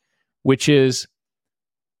question, which is,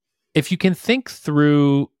 if you can think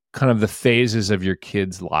through kind of the phases of your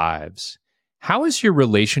kids' lives, how has your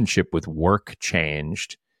relationship with work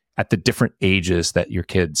changed at the different ages that your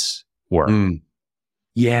kids were?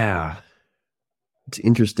 Yeah. It's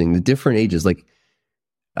interesting. The different ages, like,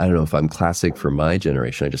 I don't know if I'm classic for my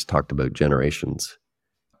generation. I just talked about generations.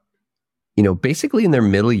 Basically in their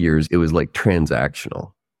middle years, it was like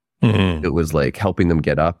transactional. Mm-hmm. It was like helping them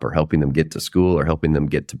get up or helping them get to school or helping them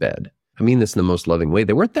get to bed. I mean this in the most loving way.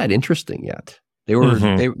 They weren't that interesting yet. They were,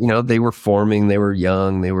 they were forming, they were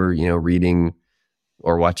young, they were, reading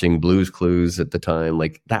or watching Blue's Clues at the time.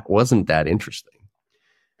 Like, that wasn't that interesting.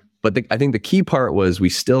 But I think the key part was we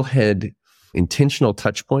still had intentional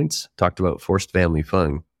touch points, talked about forced family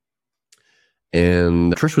fun.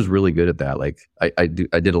 And Trish was really good at that. Like, I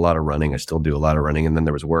did a lot of running. I still do a lot of running. And then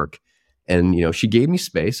there was work. And, she gave me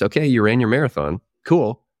space. Okay, you ran your marathon.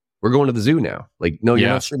 Cool. We're going to the zoo now. Like, no, you're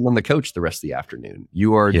not sitting on the couch the rest of the afternoon.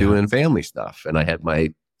 You are doing family stuff. And I had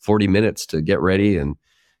my 40 minutes to get ready and,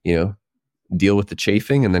 deal with the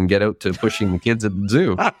chafing and then get out to pushing the kids at the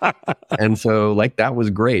zoo. And so, like, that was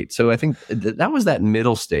great. So I think that was that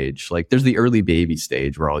middle stage. Like, there's the early baby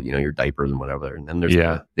stage where all, your diapers and whatever. And then there's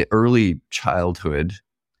the early childhood.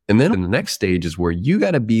 And then the next stage is where you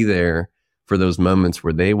got to be there for those moments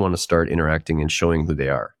where they want to start interacting and showing who they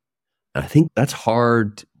are. And I think that's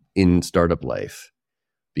hard in startup life,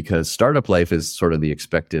 because startup life is sort of the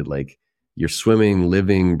expected, like, you're swimming,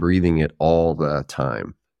 living, breathing it all the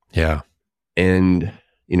time. Yeah. And,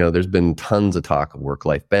 there's been tons of talk of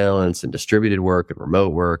work-life balance and distributed work and remote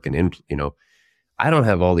work. And, I don't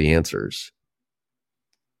have all the answers.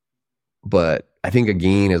 But I think,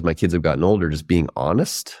 again, as my kids have gotten older, just being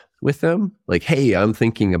honest with them, like, hey, I'm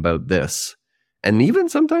thinking about this. And even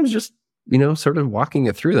sometimes just, sort of walking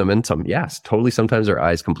it through them. And totally. Sometimes their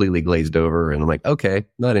eyes completely glazed over and I'm like, okay,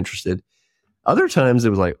 not interested. Other times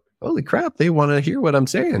it was like, holy crap, they want to hear what I'm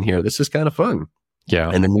saying here. This is kind of fun.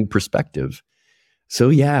 Yeah. And a new perspective. So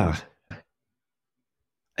I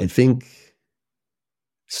think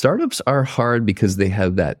startups are hard because they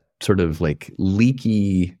have that sort of like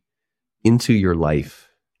leaky into your life.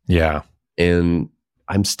 Yeah. And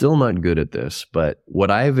I'm still not good at this, but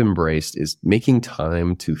what I've embraced is making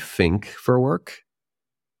time to think for work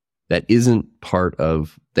that isn't part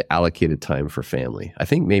of the allocated time for family. I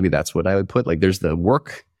think maybe that's what I would put. Like, there's the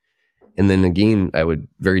work. And then again, I would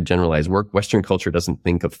very generalize work. Western culture doesn't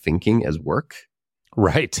think of thinking as work.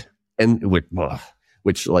 Right. And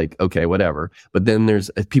which like, okay, whatever. But then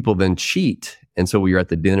there's people then cheat. And so you're at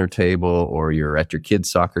the dinner table or you're at your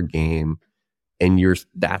kid's soccer game and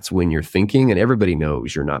that's when you're thinking and everybody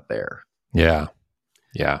knows you're not there. Yeah.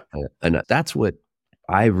 Yeah. And that's what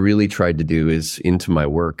I really tried to do is into my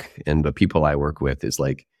work and the people I work with is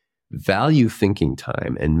like value thinking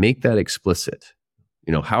time and make that explicit.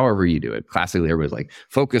 However you do it. Classically, everybody's like,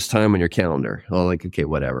 focus time on your calendar. Oh, like, okay,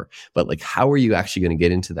 whatever. But like, how are you actually going to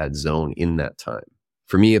get into that zone in that time?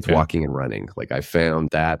 For me, it's walking and running. Like, I found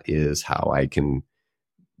that is how I can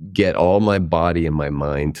get all my body and my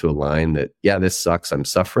mind to align that, this sucks, I'm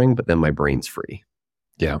suffering, but then my brain's free.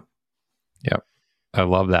 Yeah. Yeah. I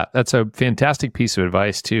love that. That's a fantastic piece of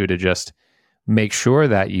advice too, to just make sure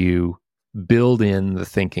that you build in the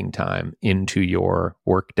thinking time into your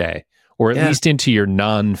work day. Or at least into your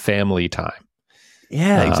non-family time.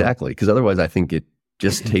 Yeah, exactly. Because otherwise, I think it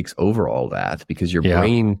just takes over all that because your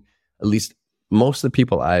brain, at least most of the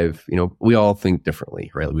people we all think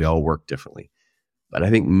differently, right? We all work differently. But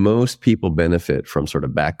I think most people benefit from sort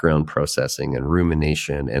of background processing and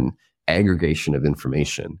rumination and aggregation of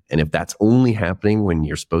information. And if that's only happening when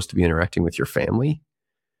you're supposed to be interacting with your family,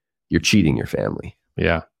 you're cheating your family.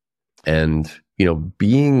 Yeah. And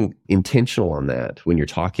being intentional on that when you're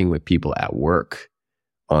talking with people at work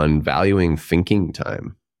on valuing thinking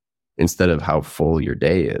time instead of how full your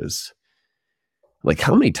day is. Like,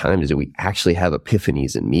 how many times do we actually have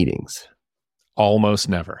epiphanies in meetings? Almost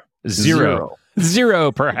never. Zero,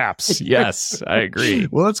 perhaps. Yes, I agree.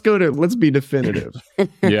 Well, let's be definitive.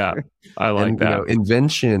 Yeah, I like that.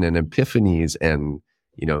 Invention and epiphanies and,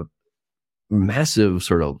 massive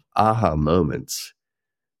sort of aha moments.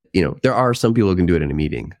 There are some people who can do it in a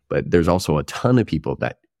meeting, but there's also a ton of people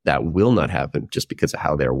that will not happen just because of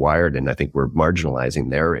how they're wired. And I think we're marginalizing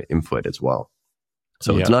their input as well.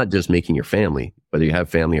 So it's not just making your family, whether you have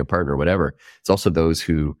family or partner or whatever. It's also those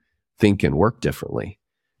who think and work differently.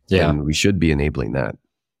 Yeah. And we should be enabling that.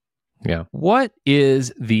 Yeah. What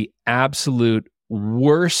is the absolute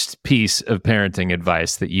worst piece of parenting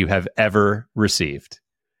advice that you have ever received?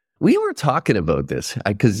 We were talking about this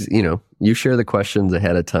because, you share the questions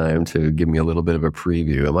ahead of time to give me a little bit of a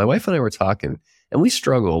preview. And my wife and I were talking and we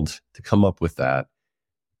struggled to come up with that.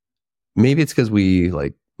 Maybe it's because we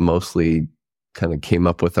mostly kind of came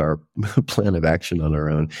up with our plan of action on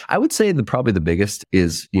our own. I would say probably the biggest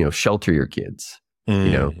is, shelter your kids.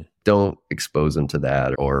 Don't expose them to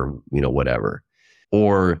that or, whatever.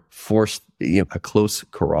 Or force, a close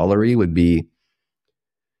corollary would be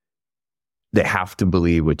they have to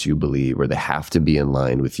believe what you believe, or they have to be in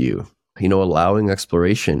line with you. Allowing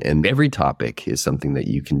exploration, and every topic is something that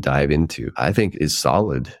you can dive into, I think is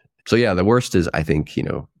solid. So yeah, the worst is, I think,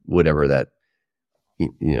 whatever that,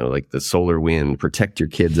 like the solar wind, protect your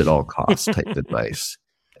kids at all costs type advice.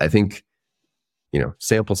 I think,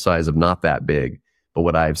 sample size of not that big. But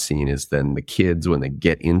what I've seen is then the kids, when they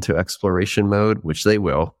get into exploration mode, which they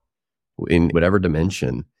will, in whatever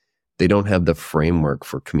dimension, they don't have the framework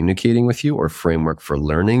for communicating with you or framework for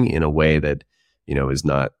learning in a way that, is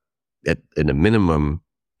not at a minimum,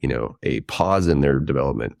 a pause in their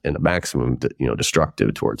development, and a maximum,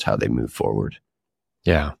 destructive towards how they move forward.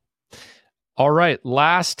 Yeah. All right.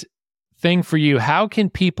 Last thing for you. How can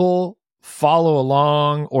people follow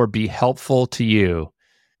along or be helpful to you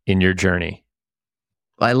in your journey?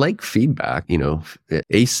 I like feedback,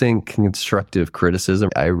 async constructive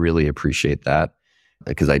criticism. I really appreciate that,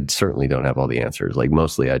 because I certainly don't have all the answers. Like,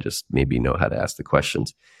 mostly I just maybe know how to ask the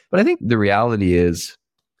questions. But I think the reality is,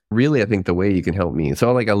 really, I think the way you can help me.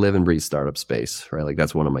 So like, I live and breathe startup space, right? Like,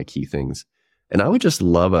 that's one of my key things. And I would just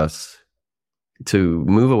love us to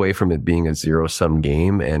move away from it being a zero-sum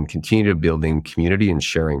game and continue to building community and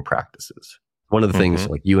sharing practices. One of the things,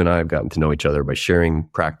 like, you and I have gotten to know each other by sharing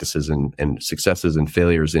practices and successes and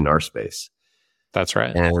failures in our space. That's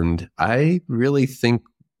right. And I really think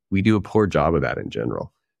we do a poor job of that in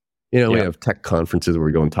general. We have tech conferences where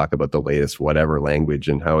we go and talk about the latest whatever language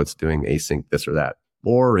and how it's doing async this or that.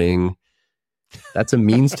 Boring. That's a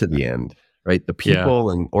means to the end, right? The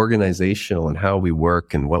people and organizational and how we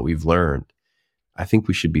work and what we've learned. I think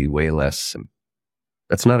we should be way less.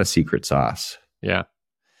 That's not a secret sauce. Yeah.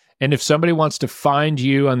 And if somebody wants to find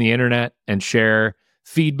you on the internet and share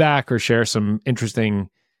feedback or share some interesting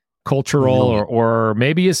cultural or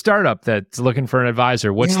maybe a startup that's looking for an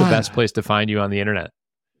advisor, what's the best place to find you on the internet?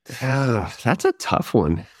 That's a tough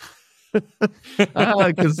one.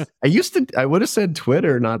 Because I would have said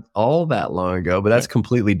Twitter not all that long ago, but that's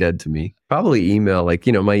completely dead to me. Probably email,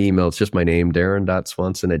 my email, it's just my name,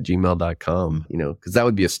 darin.swanson@gmail.com, because that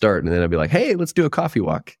would be a start. And then I'd be like, hey, let's do a coffee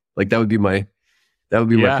walk. Like, that would be my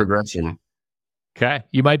progression. Okay.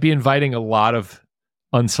 You might be inviting a lot of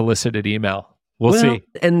unsolicited email. We'll see.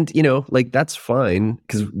 And, that's fine.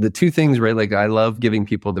 Because the two things, right? Like, I love giving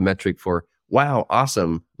people the metric for, wow,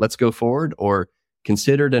 awesome, let's go forward, or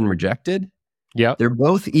considered and rejected. Yeah. They're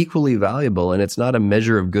both equally valuable. And it's not a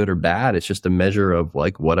measure of good or bad. It's just a measure of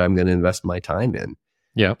like what I'm going to invest my time in.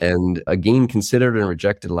 Yeah. And again, considered and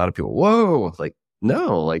rejected, a lot of people, whoa, like,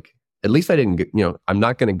 no, like, at least I didn't, I'm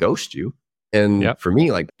not going to ghost you. And for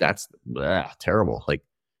me, like, that's terrible. Like,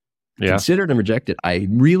 considered and rejected. I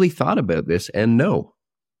really thought about this, and no,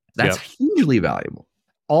 that's hugely valuable.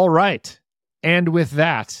 All right. And with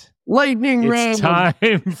that, lightning round. It's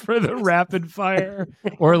time for the rapid fire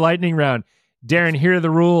or lightning round. Darin, here are the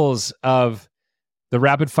rules of the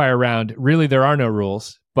rapid fire round. Really, there are no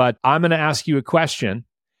rules, but I'm going to ask you a question,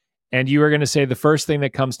 and you are going to say the first thing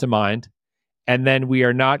that comes to mind, and then we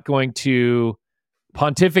are not going to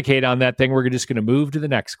pontificate on that thing. We're just going to move to the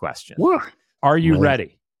next question. Whoa. Are you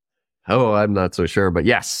ready? Oh, I'm not so sure, but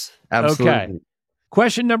yes, absolutely. Okay.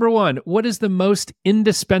 Question number 1. What is the most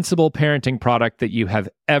indispensable parenting product that you have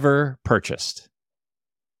ever purchased?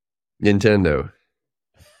 Nintendo.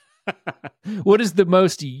 What is the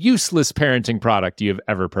most useless parenting product you have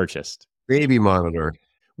ever purchased? Baby monitor.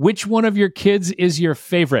 Which one of your kids is your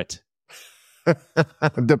favorite?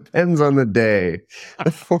 Depends on the day.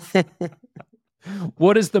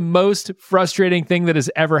 What is the most frustrating thing that has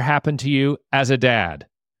ever happened to you as a dad?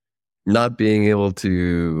 Not being able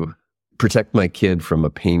to protect my kid from a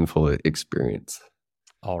painful experience.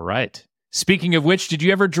 All right. Speaking of which, did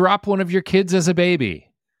you ever drop one of your kids as a baby?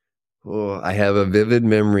 Oh, I have a vivid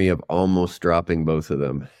memory of almost dropping both of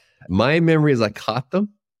them. My memory is I caught them.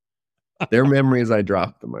 Their memory is I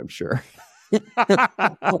dropped them, I'm sure.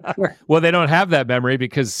 Well, they don't have that memory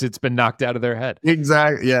because it's been knocked out of their head.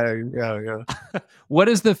 Exactly. Yeah. What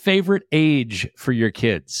is the favorite age for your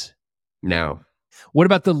kids? Now. What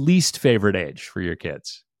about the least favorite age for your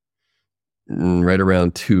kids? Right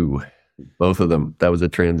around 2. Both of them. That was a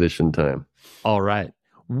transition time. All right.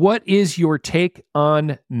 What is your take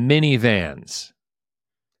on minivans?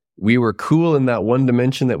 We were cool in that one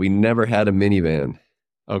dimension that we never had a minivan.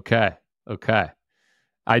 Okay.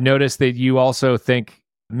 I noticed that you also think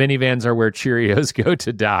minivans are where Cheerios go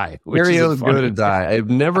to die. Cheerios go to die. I've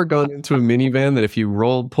never gone into a minivan that if you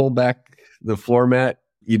pull back the floor mat,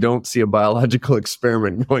 you don't see a biological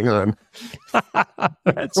experiment going on.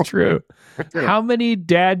 That's true. How many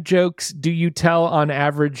dad jokes do you tell on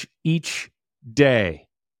average each day.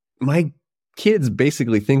 My kids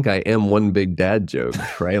basically think I am one big dad joke,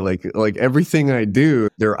 right? Like everything I do,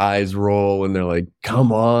 their eyes roll and they're like,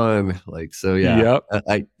 come on. Like, so yeah, Yep.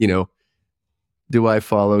 I do I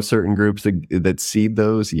follow certain groups that seed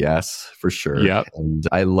those? Yes, for sure. Yep. And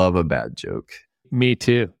I love a bad joke. Me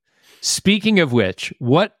too. Speaking of which,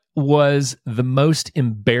 what was the most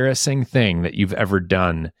embarrassing thing that you've ever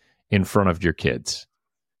done in front of your kids?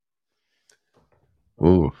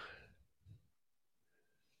 Ooh.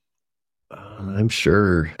 I'm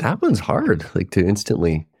sure that one's hard, like to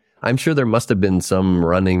instantly. I'm sure there must have been some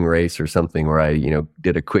running race or something where I,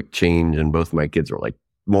 did a quick change and both my kids were like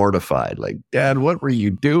mortified, like, Dad, what were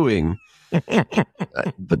you doing?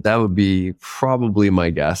 But that would be probably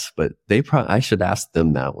my guess. But I should ask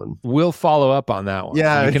them that one. We'll follow up on that one.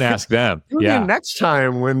 Yeah, You can ask them. Yeah. Next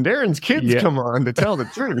time when Darin's kids come on to tell the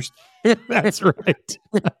truth. That's right.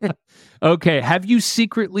 Okay. Have you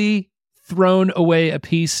secretly thrown away a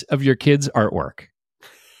piece of your kids' artwork?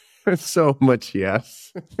 So much,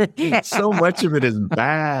 yes. So much of it is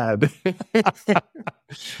bad.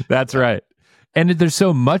 That's right. And there's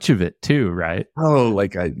so much of it too, right? Oh, I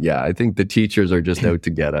think the teachers are just out to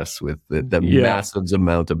get us with the massive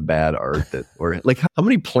amount of bad art or like how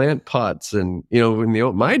many plant pots and,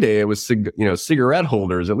 in my day it was, cigarette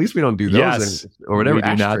holders. At least we don't do those or whatever. We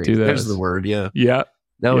do not do those. There's the word. Yeah. Yeah.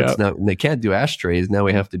 Now it's not, they can't do ashtrays. Now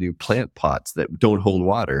we have to do plant pots that don't hold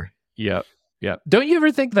water. Yep. Yeah. Don't you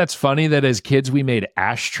ever think that's funny that as kids we made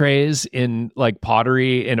ashtrays in like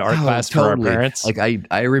pottery in art class for our parents? Like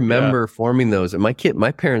I remember forming those, and my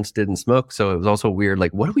parents didn't smoke, so it was also weird.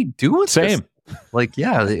 Like, what do we do with this? Like,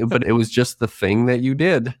 but it was just the thing that you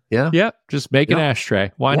did. Yeah. Yeah. Just make an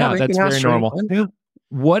ashtray. Why not? That's very normal.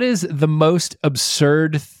 What is the most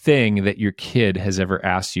absurd thing that your kid has ever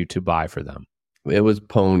asked you to buy for them? It was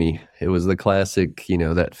pony. It was the classic,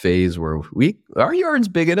 that phase where our yard's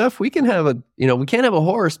big enough. We can have we can't have a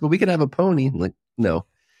horse, but we can have a pony. Like, no.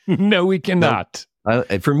 No, we cannot.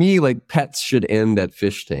 For me, like pets should end at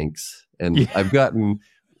fish tanks. And I've gotten,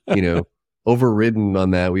 overridden on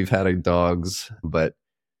that. We've had dogs, but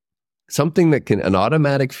something that an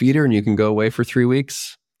automatic feeder and you can go away for 3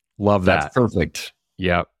 weeks. Love that. That's perfect.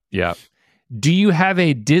 Yep. Yep. Do you have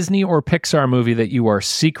a Disney or Pixar movie that you are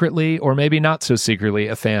secretly, or maybe not so secretly,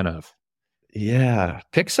 a fan of? Yeah.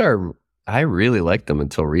 Pixar, I really liked them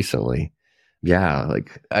until recently. Yeah.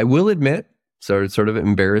 Like, I will admit, sort of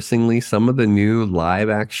embarrassingly, some of the new live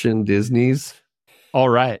action Disneys. All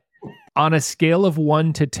right. On a scale of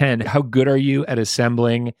 1 to 10, how good are you at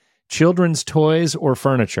assembling children's toys or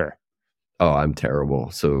furniture? Oh, I'm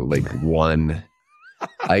terrible. So, like, 1.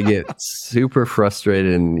 I get super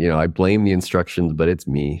frustrated and, I blame the instructions, but it's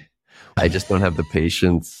me. I just don't have the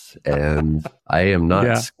patience and I am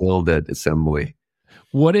not skilled at assembly.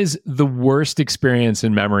 What is the worst experience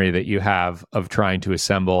in memory that you have of trying to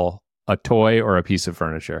assemble a toy or a piece of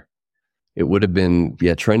furniture? It would have been,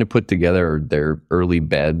 trying to put together their early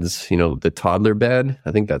beds, the toddler bed.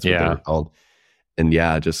 I think that's what they're called. And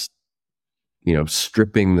just,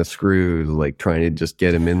 stripping the screws, like trying to just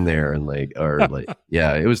get them in there and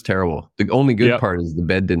it was terrible. The only good part is the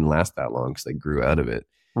bed didn't last that long because they grew out of it.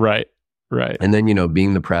 Right. Right. And then,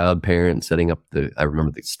 being the proud parent, I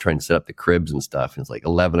remember trying to set up the cribs and stuff. And it's like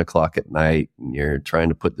 11 o'clock at night and you're trying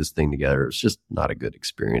to put this thing together. It's just not a good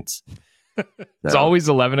experience. It's always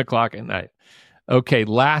 11 o'clock at night. Okay.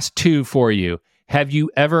 Last 2 for you. Have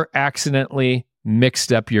you ever accidentally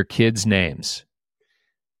mixed up your kids' names?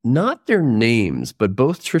 Not their names, but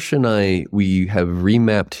both Trish and we have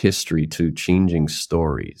remapped history to changing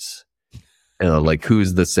stories. Like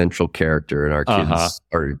who's the central character, and our kids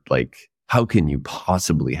are like, how can you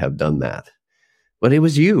possibly have done that? But it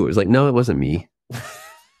was you. It was like, no, it wasn't me.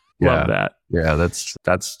 Love that. Yeah,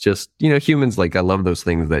 that's just, humans, like, I love those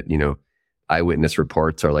things that, eyewitness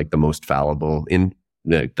reports are like the most fallible, in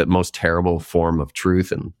the most terrible form of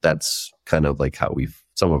truth. And that's kind of like how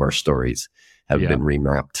some of our stories have been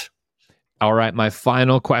remapped. All right. My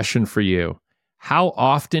final question for you. How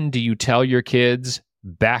often do you tell your kids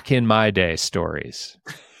back in my day stories?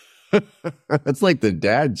 That's like the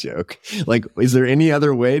dad joke. Like, is there any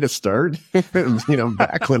other way to start?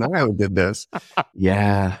 Back when I did this.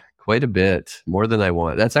 Yeah, quite a bit. More than I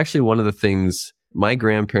want. That's actually one of the things my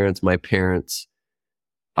grandparents, my parents,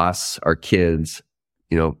 us, our kids,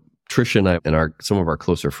 Trisha and I and some of our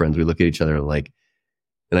closer friends, we look at each other and like,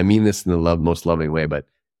 and I mean this in the most loving way, but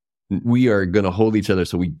we are going to hold each other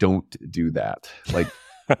so we don't do that. Like,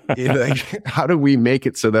 how do we make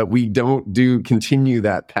it so that we don't continue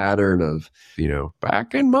that pattern of,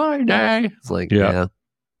 back in my day? It's like, yeah,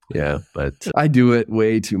 but I do it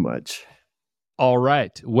way too much. All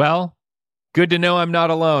right. Well, Good to know I'm not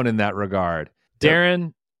alone in that regard. Yep.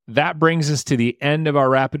 Darin, that brings us to the end of our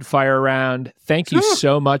rapid fire round. Thank you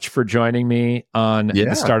so much for joining me on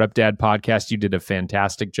the Startup Dad podcast. You did a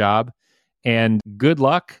fantastic job. And good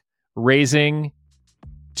luck raising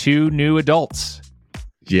 2 new adults.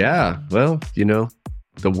 Yeah. Well,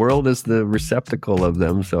 the world is the receptacle of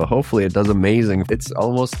them. So hopefully it does amazing. It's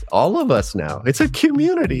almost all of us now. It's a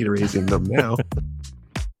community raising them now.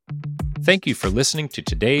 Thank you for listening to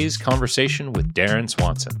today's conversation with Darin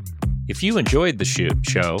Swanson. If you enjoyed the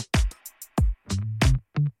show,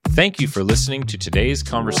 thank you for listening to today's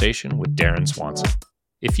conversation with Darin Swanson.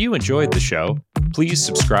 If you enjoyed the show, please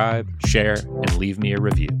subscribe, share, and leave me a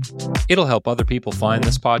review. It'll help other people find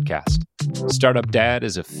this podcast. Startup Dad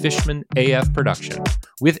is a Fishman AF production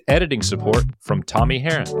with editing support from Tommy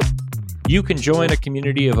Heron. You can join a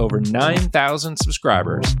community of over 9,000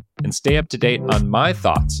 subscribers and stay up to date on my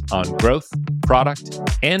thoughts on growth, product,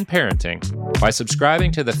 and parenting by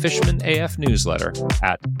subscribing to the Fishman AF newsletter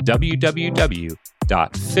at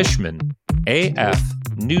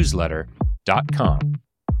www.fishmanafnewsletter.com.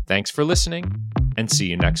 Thanks for listening, and see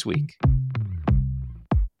you next week.